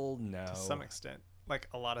 Well, no. To some extent. Like,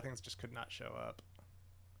 a lot of things just could not show up.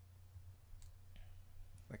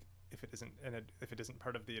 If it isn't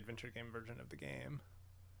part of the adventure game version of the game.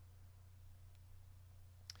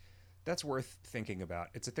 That's worth thinking about.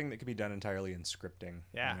 It's a thing that could be done entirely in scripting.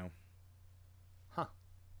 Yeah. You know? Huh.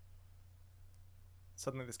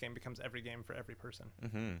 Suddenly this game becomes every game for every person.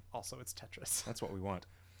 Mm-hmm. Also, it's Tetris. That's what we want.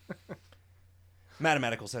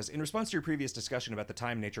 Mathematical says, in response to your previous discussion about the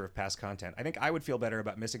time nature of past content, I think I would feel better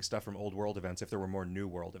about missing stuff from old world events if there were more new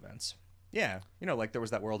world events. Yeah, you know, like there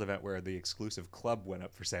was that world event where the exclusive club went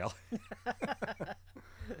up for sale.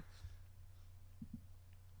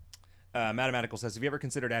 Mathematical says, have you ever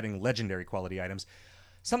considered adding legendary quality items?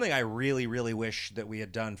 Something I really, really wish that we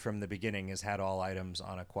had done from the beginning is had all items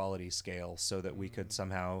on a quality scale so that we could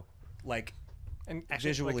somehow, like, and actually,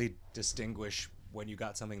 visually distinguish when you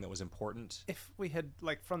got something that was important. If we had,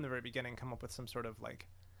 like, from the very beginning come up with some sort of, like,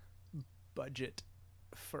 budget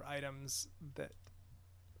for items that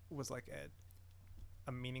was like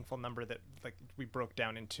a meaningful number that like we broke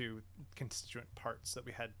down into constituent parts that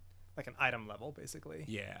we had like an item level basically.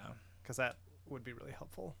 Yeah, because that would be really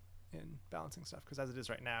helpful in balancing stuff, because as it is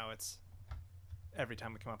right now, it's every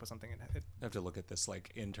time we come up with something it I have to look at this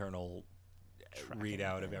like internal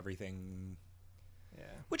readout of everything. Yeah,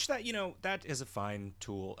 which that, you know, that is a fine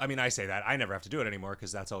tool. I mean, I say that I never have to do it anymore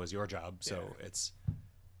because that's always your job, so yeah.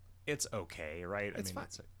 It's okay, right? It's fine.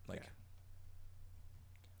 It's like yeah.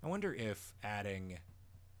 I wonder if adding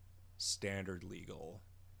standard legal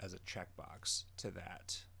as a checkbox to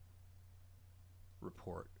that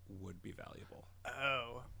report would be valuable.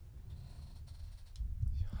 Oh.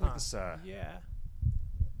 Like this, yeah.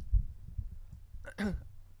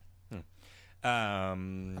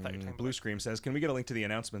 Blue Scream says, can we get a link to the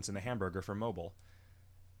announcements in the hamburger for mobile?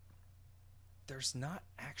 There's not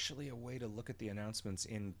actually a way to look at the announcements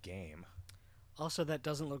in game. Also, that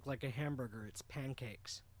doesn't look like a hamburger. It's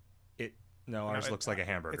pancakes. No, ours looks like a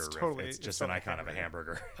hamburger. It's Riff. totally- It's it's just an totally icon of a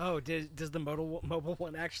hamburger. Oh, does the mobile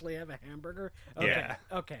one actually have a hamburger? Okay. Yeah.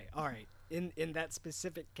 Okay. All right. In that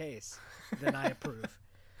specific case, then I approve.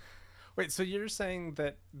 Wait, so you're saying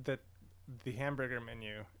that the hamburger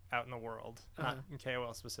menu out in the world, not in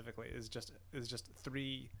KoL specifically, is just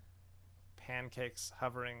 3 pancakes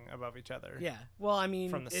hovering above each other? Yeah. Well, I mean,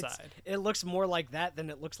 From the side. It looks more like that than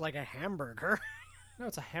it looks like a hamburger. No,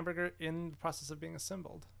 it's a hamburger in the process of being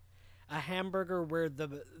assembled. A hamburger where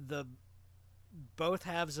the both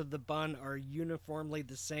halves of the bun are uniformly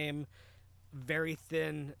the same, very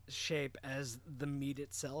thin shape as the meat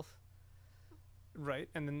itself. Right,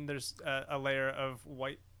 and then there's a layer of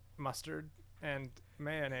white mustard and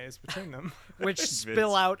mayonnaise between them. Which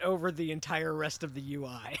spill out over the entire rest of the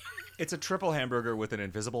UI. It's a triple hamburger with an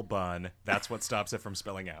invisible bun. That's what stops it from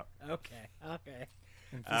spilling out. Okay.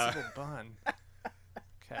 Invisible bun.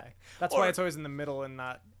 Okay, that's why it's always in the middle and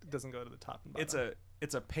doesn't go to the top and bottom.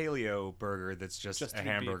 It's a paleo burger that's just a 3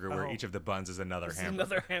 hamburger beef. where Oh. each of the buns is another It's hamburger.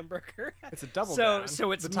 another hamburger. It's a double down.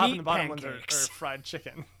 So it's the top meat and the bottom pancakes. ones are fried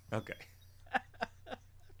chicken. Okay.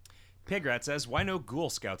 Pigrat says, "Why no Ghoul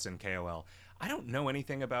Scouts in KoL?" I don't know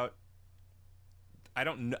anything about. I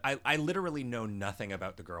don't know. I literally know nothing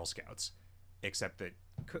about the Girl Scouts, except that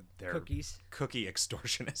they're Cookies. cookie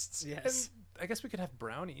extortionists. Yes. And I guess we could have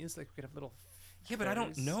brownies. Like we could have little. Yeah, but I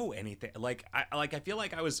don't fairies. know anything. I feel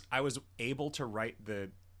like I was able to write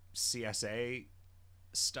the CSA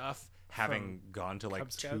stuff having gone to like Cub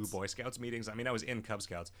 2 Scouts? Boy Scouts meetings. I mean, I was in Cub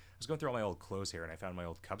Scouts. I was going through all my old clothes here, and I found my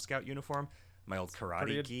old Cub Scout uniform, my old karate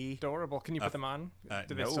Pretty gi. adorable. Can you put them on?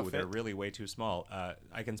 Do they No, still fit? they're really way too small.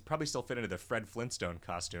 I can probably still fit into the Fred Flintstone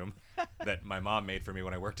costume that my mom made for me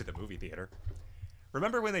when I worked at the movie theater.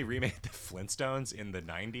 Remember when they remade the Flintstones in the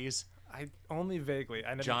 90s? I only vaguely.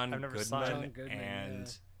 I've John never saw Goodman, it.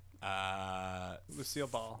 and Lucille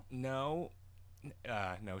Ball. no,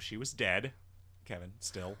 she was dead. Kevin,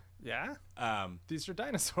 still. Yeah. Um, These are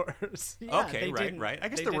dinosaurs. Yeah, okay, they right. didn't- I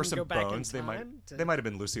guess they there were didn't some go back in bones. They might time to- have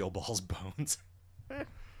been Lucille Ball's bones.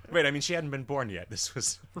 Wait, I mean, she hadn't been born yet. This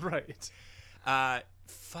was Right.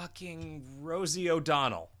 fucking Rosie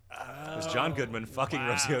O'Donnell. It was John Goodman fucking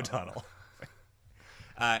Rosie wow. O'Donnell.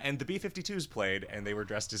 And the B-52s played, and they were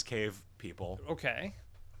dressed as cave people. Okay.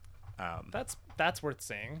 That's worth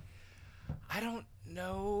saying. I don't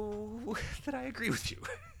know that I agree with you.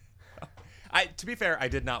 To be fair, I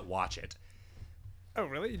did not watch it. Oh,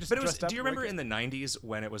 really? You just But it was. dressed up Do you remember like in the '90s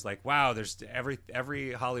when it was like, wow, there's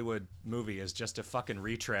every Hollywood movie is just a fucking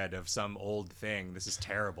retread of some old thing. This is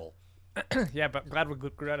terrible. Yeah, but glad we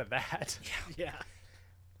grew out of that. Yeah.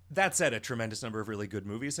 That said, a tremendous number of really good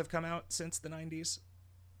movies have come out since the '90s.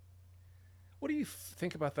 What do you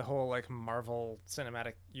think about the whole like Marvel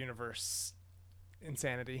Cinematic Universe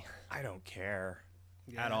insanity? I don't care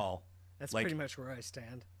Yeah. at all. That's Like, pretty much where I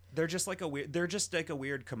stand. they're just like a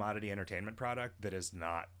weird commodity entertainment product that is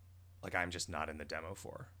not like I'm just not in the demo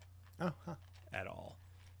for Oh, huh. at all.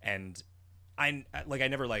 And I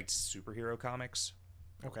never liked superhero comics.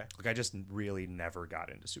 Okay. Like I just really never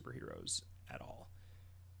got into superheroes at all.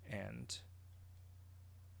 And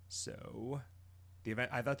so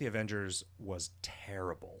I thought the Avengers was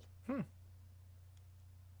terrible.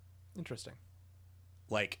 Interesting.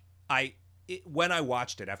 Like when I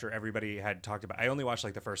watched it after everybody had talked about, I only watched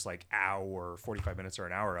like the first like hour, 45 minutes or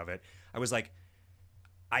an hour of it. I was like,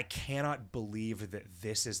 I cannot believe that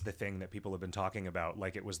this is the thing that people have been talking about.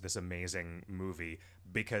 Like it was this amazing movie,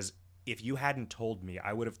 because if you hadn't told me,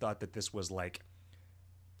 I would have thought that this was like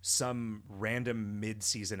some random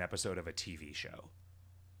mid-season episode of a TV show.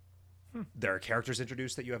 There are characters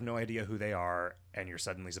introduced that you have no idea who they are, and you're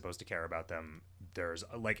suddenly supposed to care about them. There's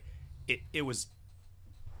like,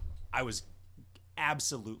 I was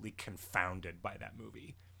absolutely confounded by that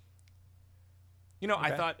movie. You know, I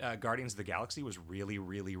Okay. thought Guardians of the Galaxy was really,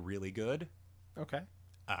 really, really good. Okay.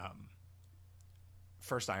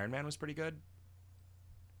 First Iron Man was pretty good.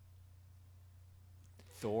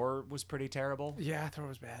 Thor was pretty terrible. Yeah, Thor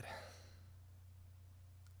was bad.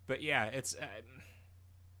 But yeah, it's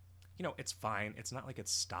it's fine. It's not like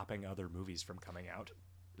it's stopping other movies from coming out.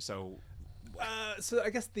 So So I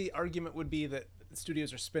guess the argument would be that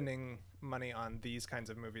studios are spending money on these kinds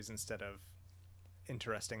of movies instead of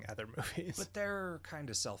interesting other movies. but they're kind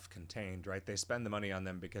of self-contained, right? They spend the money on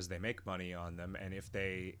them because they make money on them, and if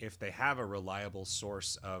they have a reliable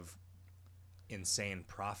source of insane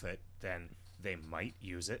profit, then they might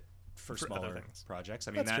use it for For other smaller things. projects.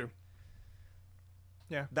 I mean, That's true.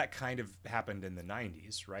 Yeah. that kind of happened in the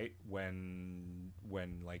 90s, right? When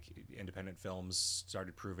like independent films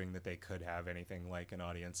started proving that they could have anything like an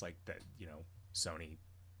audience, like that, Sony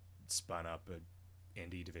spun up a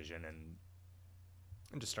indie division and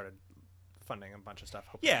just started funding a bunch of stuff.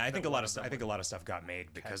 Yeah, I think a lot of stuff got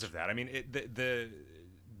made because of that. I mean,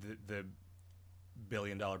 the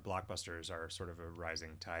billion-dollar blockbusters are sort of a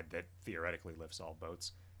rising tide that theoretically lifts all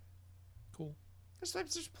boats. Cool.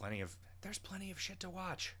 There's plenty of shit to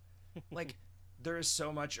watch. Like, there is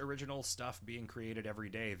so much original stuff being created every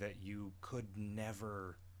day that you could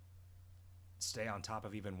never stay on top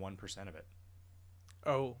of even 1% of it.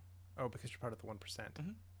 Oh, because you're part of the 1%.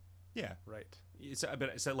 Mm-hmm. Yeah, right.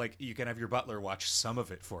 So like you can have your butler watch some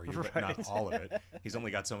of it for you, but not all of it. He's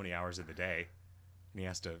only got so many hours in the day, and he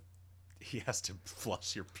has to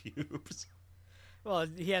flush your pubes. Well,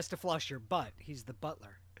 he has to flush your butt. He's the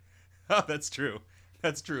butler. Oh, that's true.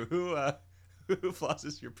 That's true. Who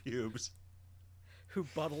flosses your pubes? Who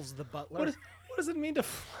buttles the butler? What does it mean to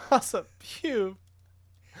floss a pube?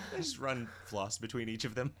 Just run floss between each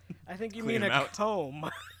of them. I think you mean a comb.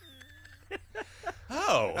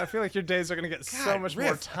 Oh. I feel like your days are going to get so much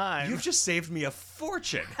more time. You've just saved me a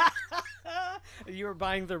fortune. You were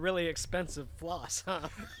buying the really expensive floss, huh?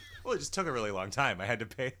 Well, it just took a really long time. I had to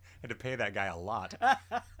pay that guy a lot.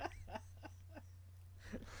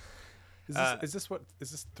 Is this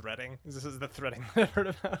threading? Is this the threading that I heard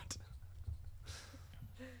about?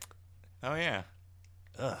 Oh yeah.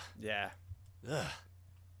 Ugh. Yeah. Ugh.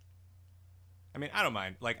 I mean, I don't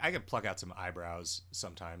mind. Like, I could pluck out some eyebrows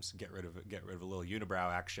sometimes, get rid of a little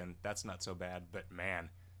unibrow action. That's not so bad. But man,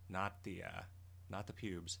 not the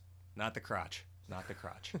pubes, not the crotch, not the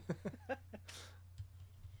crotch.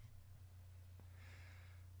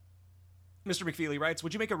 Mr. McFeely writes,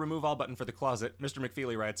 would you make a remove all button for the closet? Mr.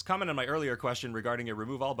 McFeely writes, comment on my earlier question regarding a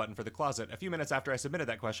remove all button for the closet. A few minutes after I submitted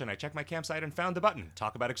that question, I checked my campsite and found the button.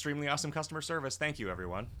 Talk about extremely awesome customer service. Thank you,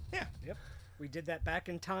 everyone. Yeah. Yep. We did that back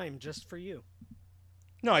in time just for you.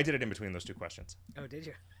 No, I did it in between those two questions. Oh, did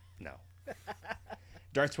you? No.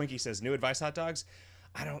 Darth Twinkie says, new advice, hot dogs?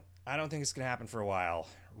 I don't think it's going to happen for a while.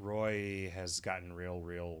 Roy has gotten real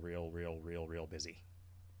busy.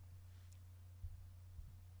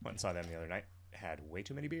 Went and saw them the other night. Had way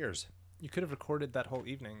too many beers. You could have recorded that whole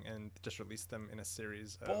evening and just released them in a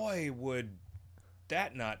series of... Boy, would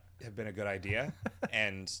that not have been a good idea.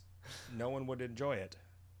 And no one would enjoy it.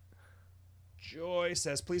 Joy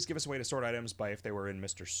says, please give us a way to sort items by if they were in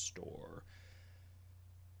Mr. Store.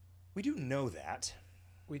 We do know that.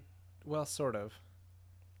 Well, sort of.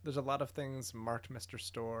 There's a lot of things marked Mr.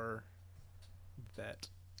 Store that...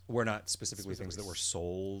 were not specifically things that were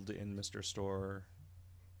sold in Mr. Store.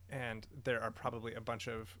 And there are probably a bunch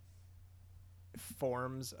of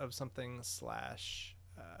forms of something /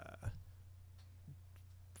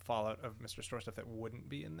 fallout of Mr. Store stuff that wouldn't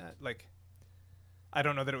be in that. Like, I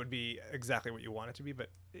don't know that it would be exactly what you want it to be, but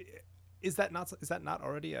is that not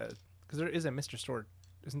already a... Because there is a Mr. Store...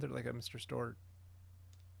 Isn't there like a Mr. Store...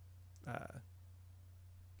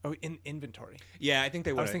 in inventory? Yeah, I think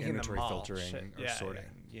they would have inventory filtering or sorting.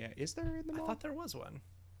 Yeah. Is there in the mall? I thought there was one.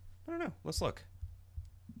 I don't know. Let's look.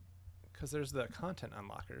 Because there's the content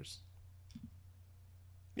unlockers.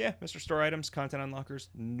 Yeah, Mr. Store items, content unlockers,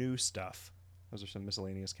 new stuff. Those are some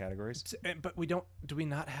miscellaneous categories. But do we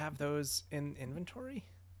not have those in inventory?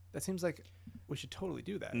 That seems like we should totally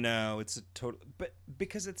do that. No, it's a total... But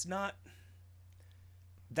because it's not...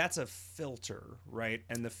 That's a filter, right?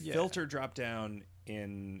 And the filter drop down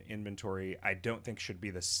in inventory, I don't think should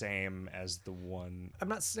be the same as the one... I'm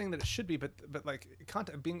not saying that it should be, but like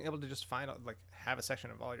content, being able to just have a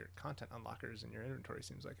section of all your content unlockers in your inventory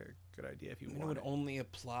seems like a good idea if you want. It would only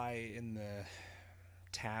apply in the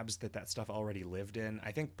tabs that stuff already lived in.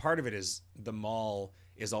 I think part of it is the mall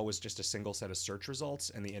is always just a single set of search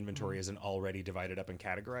results, and the inventory is an already divided up and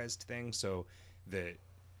categorized thing. So the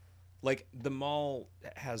mall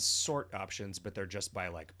has sort options, but they're just by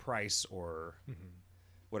like price or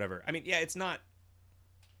whatever. I mean, yeah,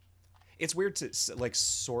 it's weird to like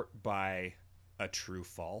sort by a true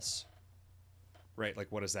false, right?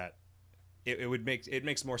 Like, what is that? It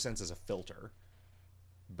makes more sense as a filter,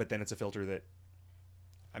 but then it's a filter that,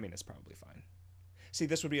 I mean, it's probably fine. See,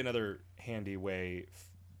 this would be another handy way,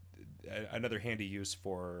 another handy use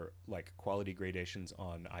for like quality gradations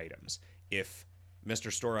on items. If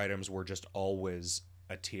Mr. Store items were just always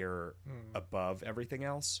a tier above everything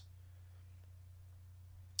else.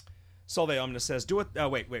 Solve Omnis says, "Do it." Oh,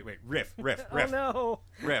 wait. Riff. Oh no,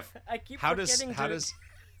 Riff. I keep forgetting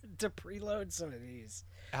to preload some of these.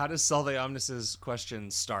 How does Solve Omnis's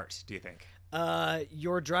question start? Do you think?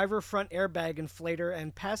 Your driver front airbag inflator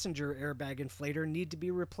and passenger airbag inflator need to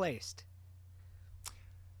be replaced.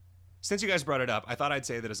 Since you guys brought it up, I thought I'd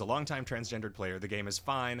say that as a longtime transgendered player, the game is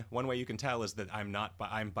fine. One way you can tell is that I'm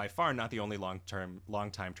by far not the only long-time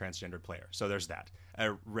transgendered player. So there's that.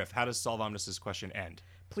 Riff, how does Solve Omnis's question end?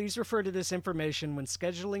 Please refer to this information when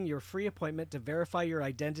scheduling your free appointment to verify your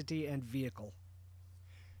identity and vehicle.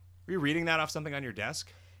 Were you reading that off something on your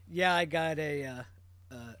desk? Yeah, I got a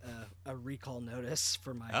recall notice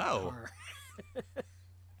for my car.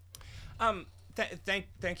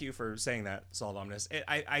 Thank you for saying that, Solve Omnis.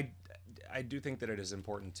 I do think that it is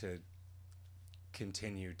important to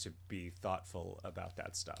continue to be thoughtful about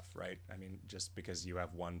that stuff, right? I mean, just because you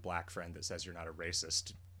have one black friend that says you're not a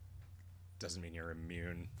racist doesn't mean you're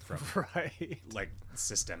immune from like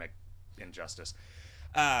systemic injustice.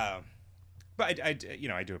 But I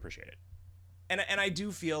do appreciate it. And I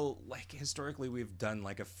do feel like historically we've done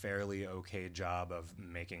like a fairly okay job of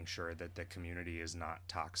making sure that the community is not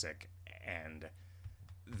toxic, and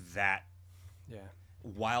that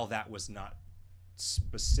while that was not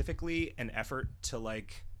specifically an effort to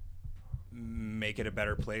like make it a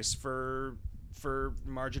better place for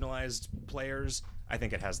marginalized players, I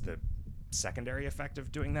think it has the secondary effect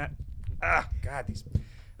of doing that.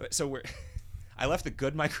 So I left the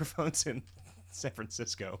good microphones in San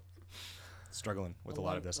Francisco. Struggling with a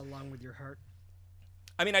lot of this, along with your heart.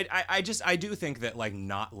 I mean, I do think that like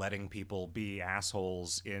not letting people be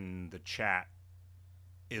assholes in the chat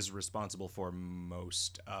is responsible for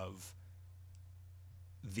most of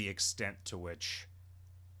the extent to which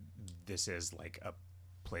this is like a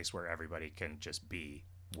place where everybody can just be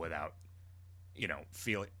without,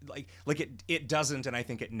 feeling like it doesn't, and I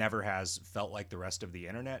think it never has felt like the rest of the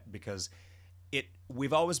internet, because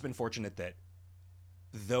we've always been fortunate that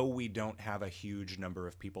though we don't have a huge number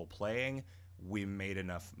of people playing, we made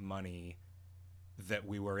enough money that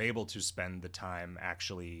we were able to spend the time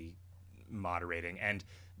actually moderating, and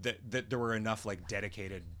that there were enough like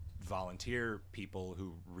dedicated volunteer people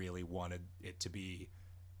who really wanted it to be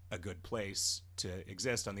a good place to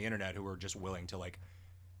exist on the internet, who were just willing to, like,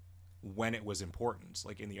 when it was important,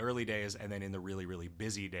 like in the early days and then in the really, really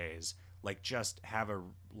busy days, like just have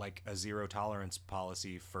a zero tolerance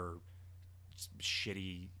policy for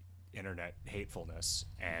shitty internet hatefulness.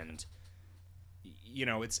 And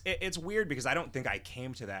it's weird because I don't think I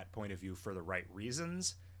came to that point of view for the right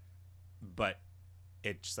reasons, but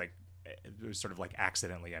it just like it was sort of like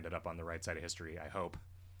accidentally ended up on the right side of history. I hope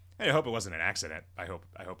it wasn't an accident. I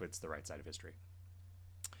hope it's the right side of history.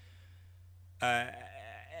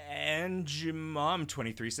 And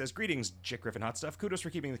Mom23 says, "Greetings, Jick Griffin Hot Stuff. Kudos for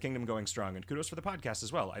keeping the kingdom going strong, and kudos for the podcast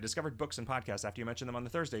as well. I discovered books and podcasts after you mentioned them on the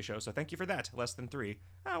Thursday show, so thank you for that. Less than 3.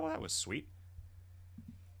 Oh, well, that was sweet."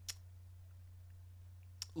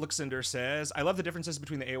 Luxinder says, "I love the differences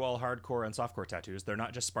between the AWOL hardcore and softcore tattoos. They're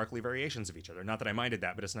not just sparkly variations of each other. Not that I minded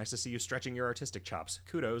that, but it's nice to see you stretching your artistic chops.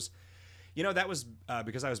 Kudos." That was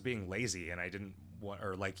because I was being lazy and I didn't want,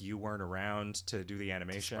 or like you weren't around to do the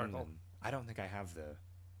animation. And I don't think I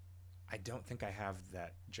have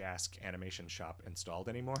that Jask animation shop installed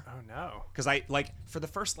anymore. Oh no. Because for the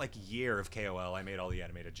first year of KoL, I made all the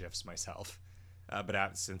animated GIFs myself.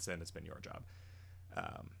 But since then, it's been your job.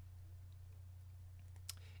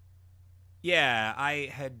 Yeah, I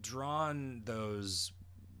had drawn those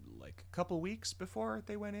a couple weeks before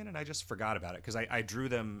they went in, and I just forgot about it because I drew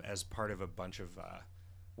them as part of a bunch of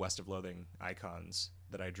West of Loathing icons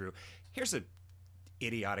that I drew. Here's a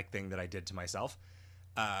idiotic thing that I did to myself.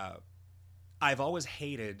 I've always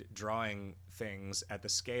hated drawing things at the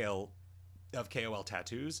scale of KoL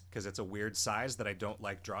tattoos because it's a weird size that I don't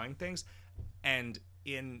like drawing things. And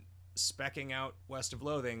in speccing out West of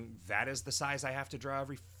Loathing, that is the size I have to draw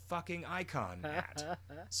every fucking icon at.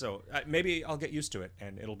 So maybe I'll get used to it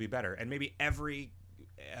and it'll be better. And maybe every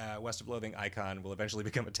West of Loathing icon will eventually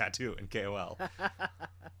become a tattoo in KoL.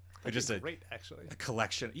 Just great, actually. A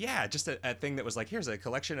collection. Yeah, just a thing that was like, here's a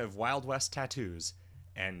collection of Wild West tattoos.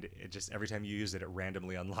 And it just, every time you use it, it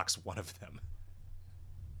randomly unlocks one of them.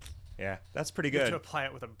 Yeah, that's pretty good. You have to apply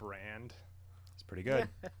it with a brand. It's pretty good.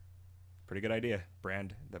 Pretty good idea.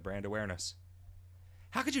 The brand awareness.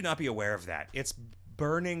 How could you not be aware of that? It's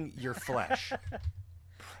burning your flesh.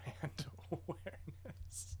 Brand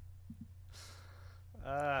awareness.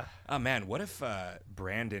 Oh man, what if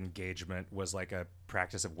brand engagement was like a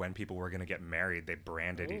practice of when people were going to get married, they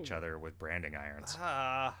branded each other with branding irons?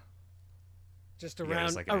 Just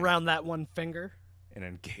around that one finger. An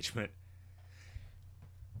engagement.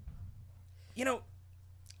 I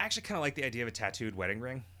actually kind of like the idea of a tattooed wedding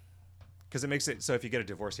ring. Because it makes it so if you get a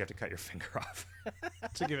divorce, you have to cut your finger off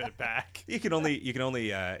to give it back. You can only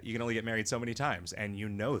get married so many times, and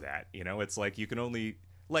that. It's like you can only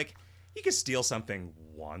you can steal something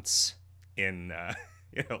once in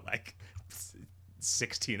like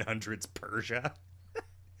 1600s Persia.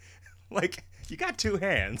 Like, you got two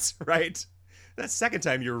hands, right? That second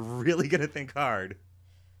time, you're really going to think hard.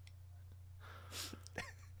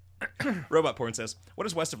 Robot Porn says, what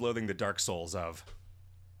is West of Loathing the Dark Souls of?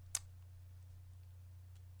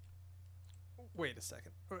 Wait a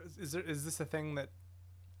second. Is this a thing that...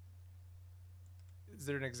 Is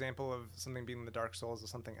there an example of something being the Dark Souls of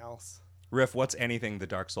something else? Riff, what's anything the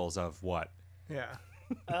Dark Souls of what? Yeah.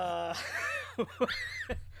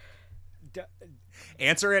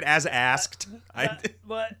 Answer it as asked.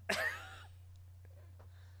 What?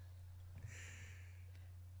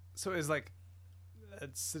 So is like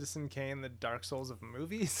Citizen Kane the Dark Souls of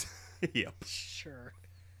movies? Yep. Sure.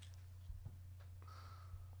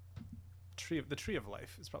 The Tree of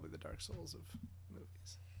Life is probably the Dark Souls of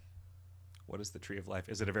movies. What is the Tree of Life?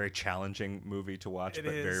 Is it a very challenging movie to watch, but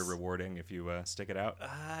very rewarding if you stick it out?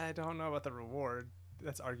 I don't know about the reward.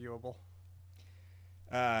 That's arguable.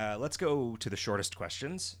 Let's go to the shortest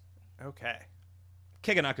questions. Okay.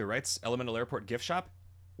 Kiganaku writes, Elemental Airport gift shop?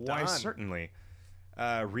 Why, Done. certainly.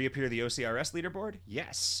 Reappear the OCRS leaderboard?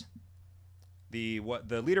 Yes. The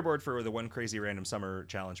leaderboard for the One Crazy Random Summer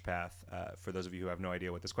Challenge Path, for those of you who have no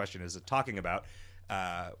idea what this question is talking about,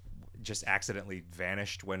 just accidentally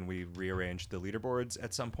vanished when we rearranged the leaderboards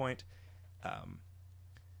at some point.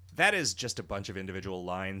 That is just a bunch of individual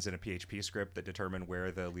lines in a PHP script that determine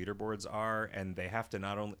where the leaderboards are, and they have to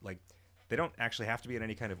not only, they don't actually have to be in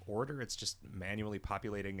any kind of order. It's just manually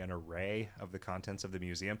populating an array of the contents of the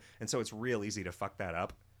museum, and so it's real easy to fuck that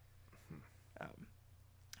up.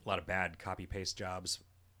 A lot of bad copy-paste jobs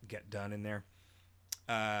get done in there.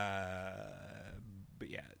 But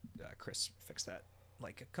yeah, Chris fixed that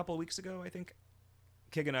like a couple of weeks ago, I think.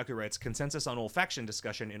 Kiganaku writes, consensus on olfaction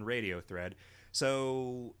discussion in radio thread.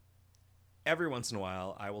 So every once in a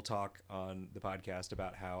while, I will talk on the podcast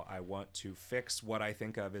about how I want to fix what I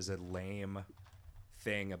think of as a lame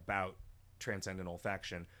thing about transcendent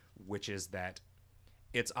olfaction, which is that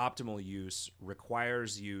its optimal use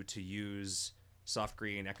requires you to use soft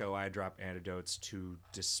green echo eye drop antidotes to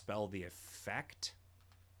dispel the effect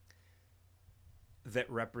that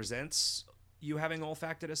represents you having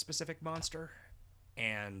olfacted a specific monster.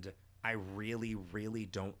 And I really, really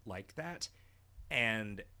don't like that.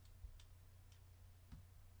 And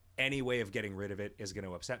any way of getting rid of it is going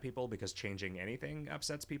to upset people, because changing anything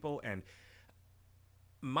upsets people. And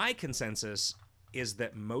my consensus is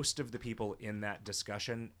that most of the people in that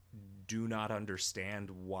discussion do not understand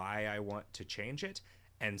why I want to change it.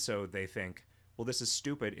 And so they think, well, this is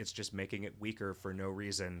stupid. It's just making it weaker for no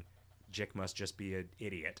reason. Jick must just be an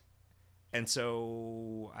idiot. And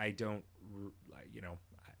so I don't,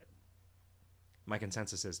 my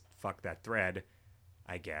consensus is fuck that thread,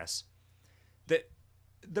 I guess.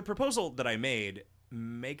 The proposal that I made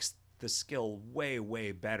makes the skill way,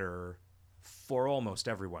 way better for almost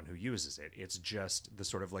everyone who uses it. It's just the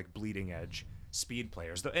sort of like bleeding edge speed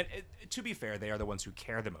players. And to be fair, they are the ones who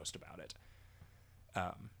care the most about it.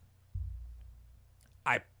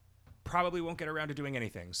 I probably won't get around to doing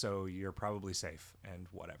anything, so you're probably safe and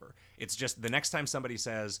whatever. It's just the next time somebody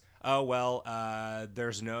says, oh, well,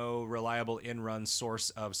 there's no reliable in-run source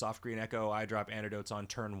of soft green echo eye drop antidotes on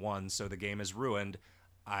turn 1, so the game is ruined,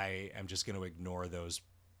 I am just going to ignore those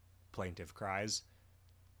plaintive cries.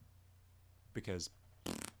 Because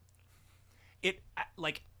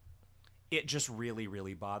it just really,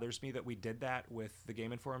 really bothers me that we did that with the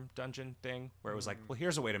Game Inform dungeon thing, where it was like, well,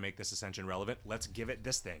 here's a way to make this Ascension relevant. Let's give it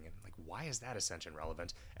this thing. And like, why is that Ascension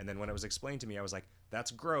relevant? And then when it was explained to me, I was like,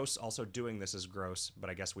 that's gross. Also, doing this is gross, but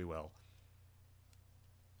I guess we will.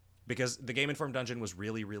 Because the Game Inform dungeon was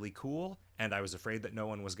really, really cool, and I was afraid that no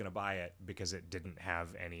one was going to buy it because it didn't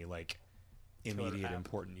have any like immediate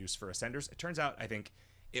important use for Ascenders. It turns out, I think,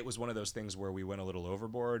 it was one of those things where we went a little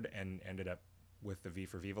overboard and ended up with the V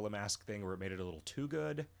for Viva La Mask thing, where it made it a little too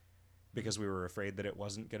good because we were afraid that it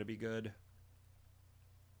wasn't going to be good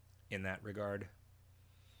in that regard,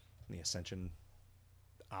 in the Ascension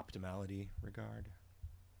optimality regard.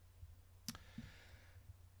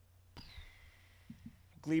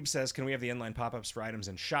 Glebe says, can we have the inline pop-ups for items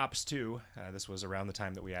in shops too? This was around the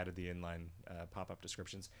time that we added the inline pop-up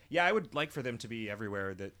descriptions. Yeah, I would like for them to be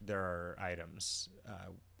everywhere that there are items.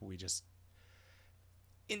 We just,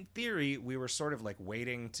 in theory, we were sort of like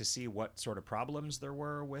waiting to see what sort of problems there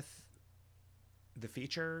were with the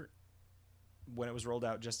feature when it was rolled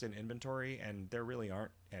out just in inventory, and there really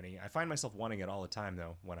aren't any. I find myself wanting it all the time,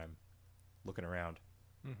 though, when I'm looking around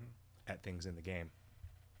at things in the game.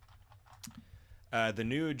 The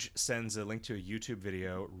Nuge sends a link to a YouTube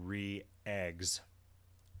video, re-eggs.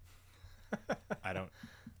 I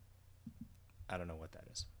I don't know what that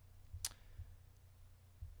is.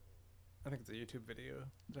 I think it's a YouTube video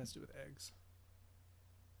that has to do with eggs.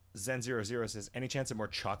 Zen00 says, any chance of more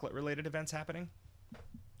chocolate-related events happening?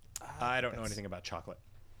 I don't know anything about chocolate.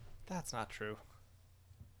 That's not true.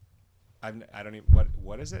 I don't even...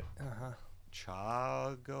 What is it? Uh-huh.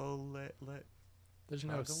 Chogolit? There's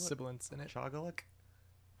no sibilance in it. Chogolic?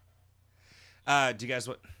 Do you guys...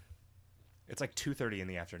 It's like 2:30 in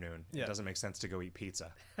the afternoon. Yeah. It doesn't make sense to go eat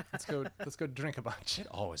pizza. Let's go drink a bunch. It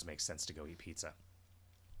always makes sense to go eat pizza.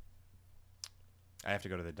 I have to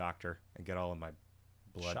go to the doctor and get all of my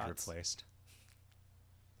blood replaced.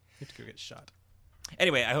 You have to go get shot.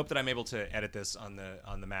 Anyway, I hope that I'm able to edit this on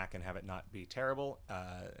the Mac and have it not be terrible.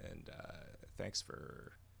 And thanks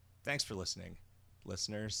for listening,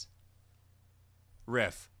 listeners.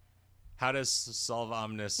 Riff, how does Solve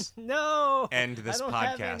Omnis end this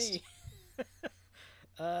podcast?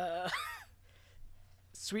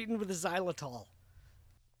 Sweetened with a xylitol.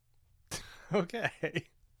 Okay.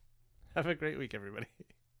 Have a great week, everybody.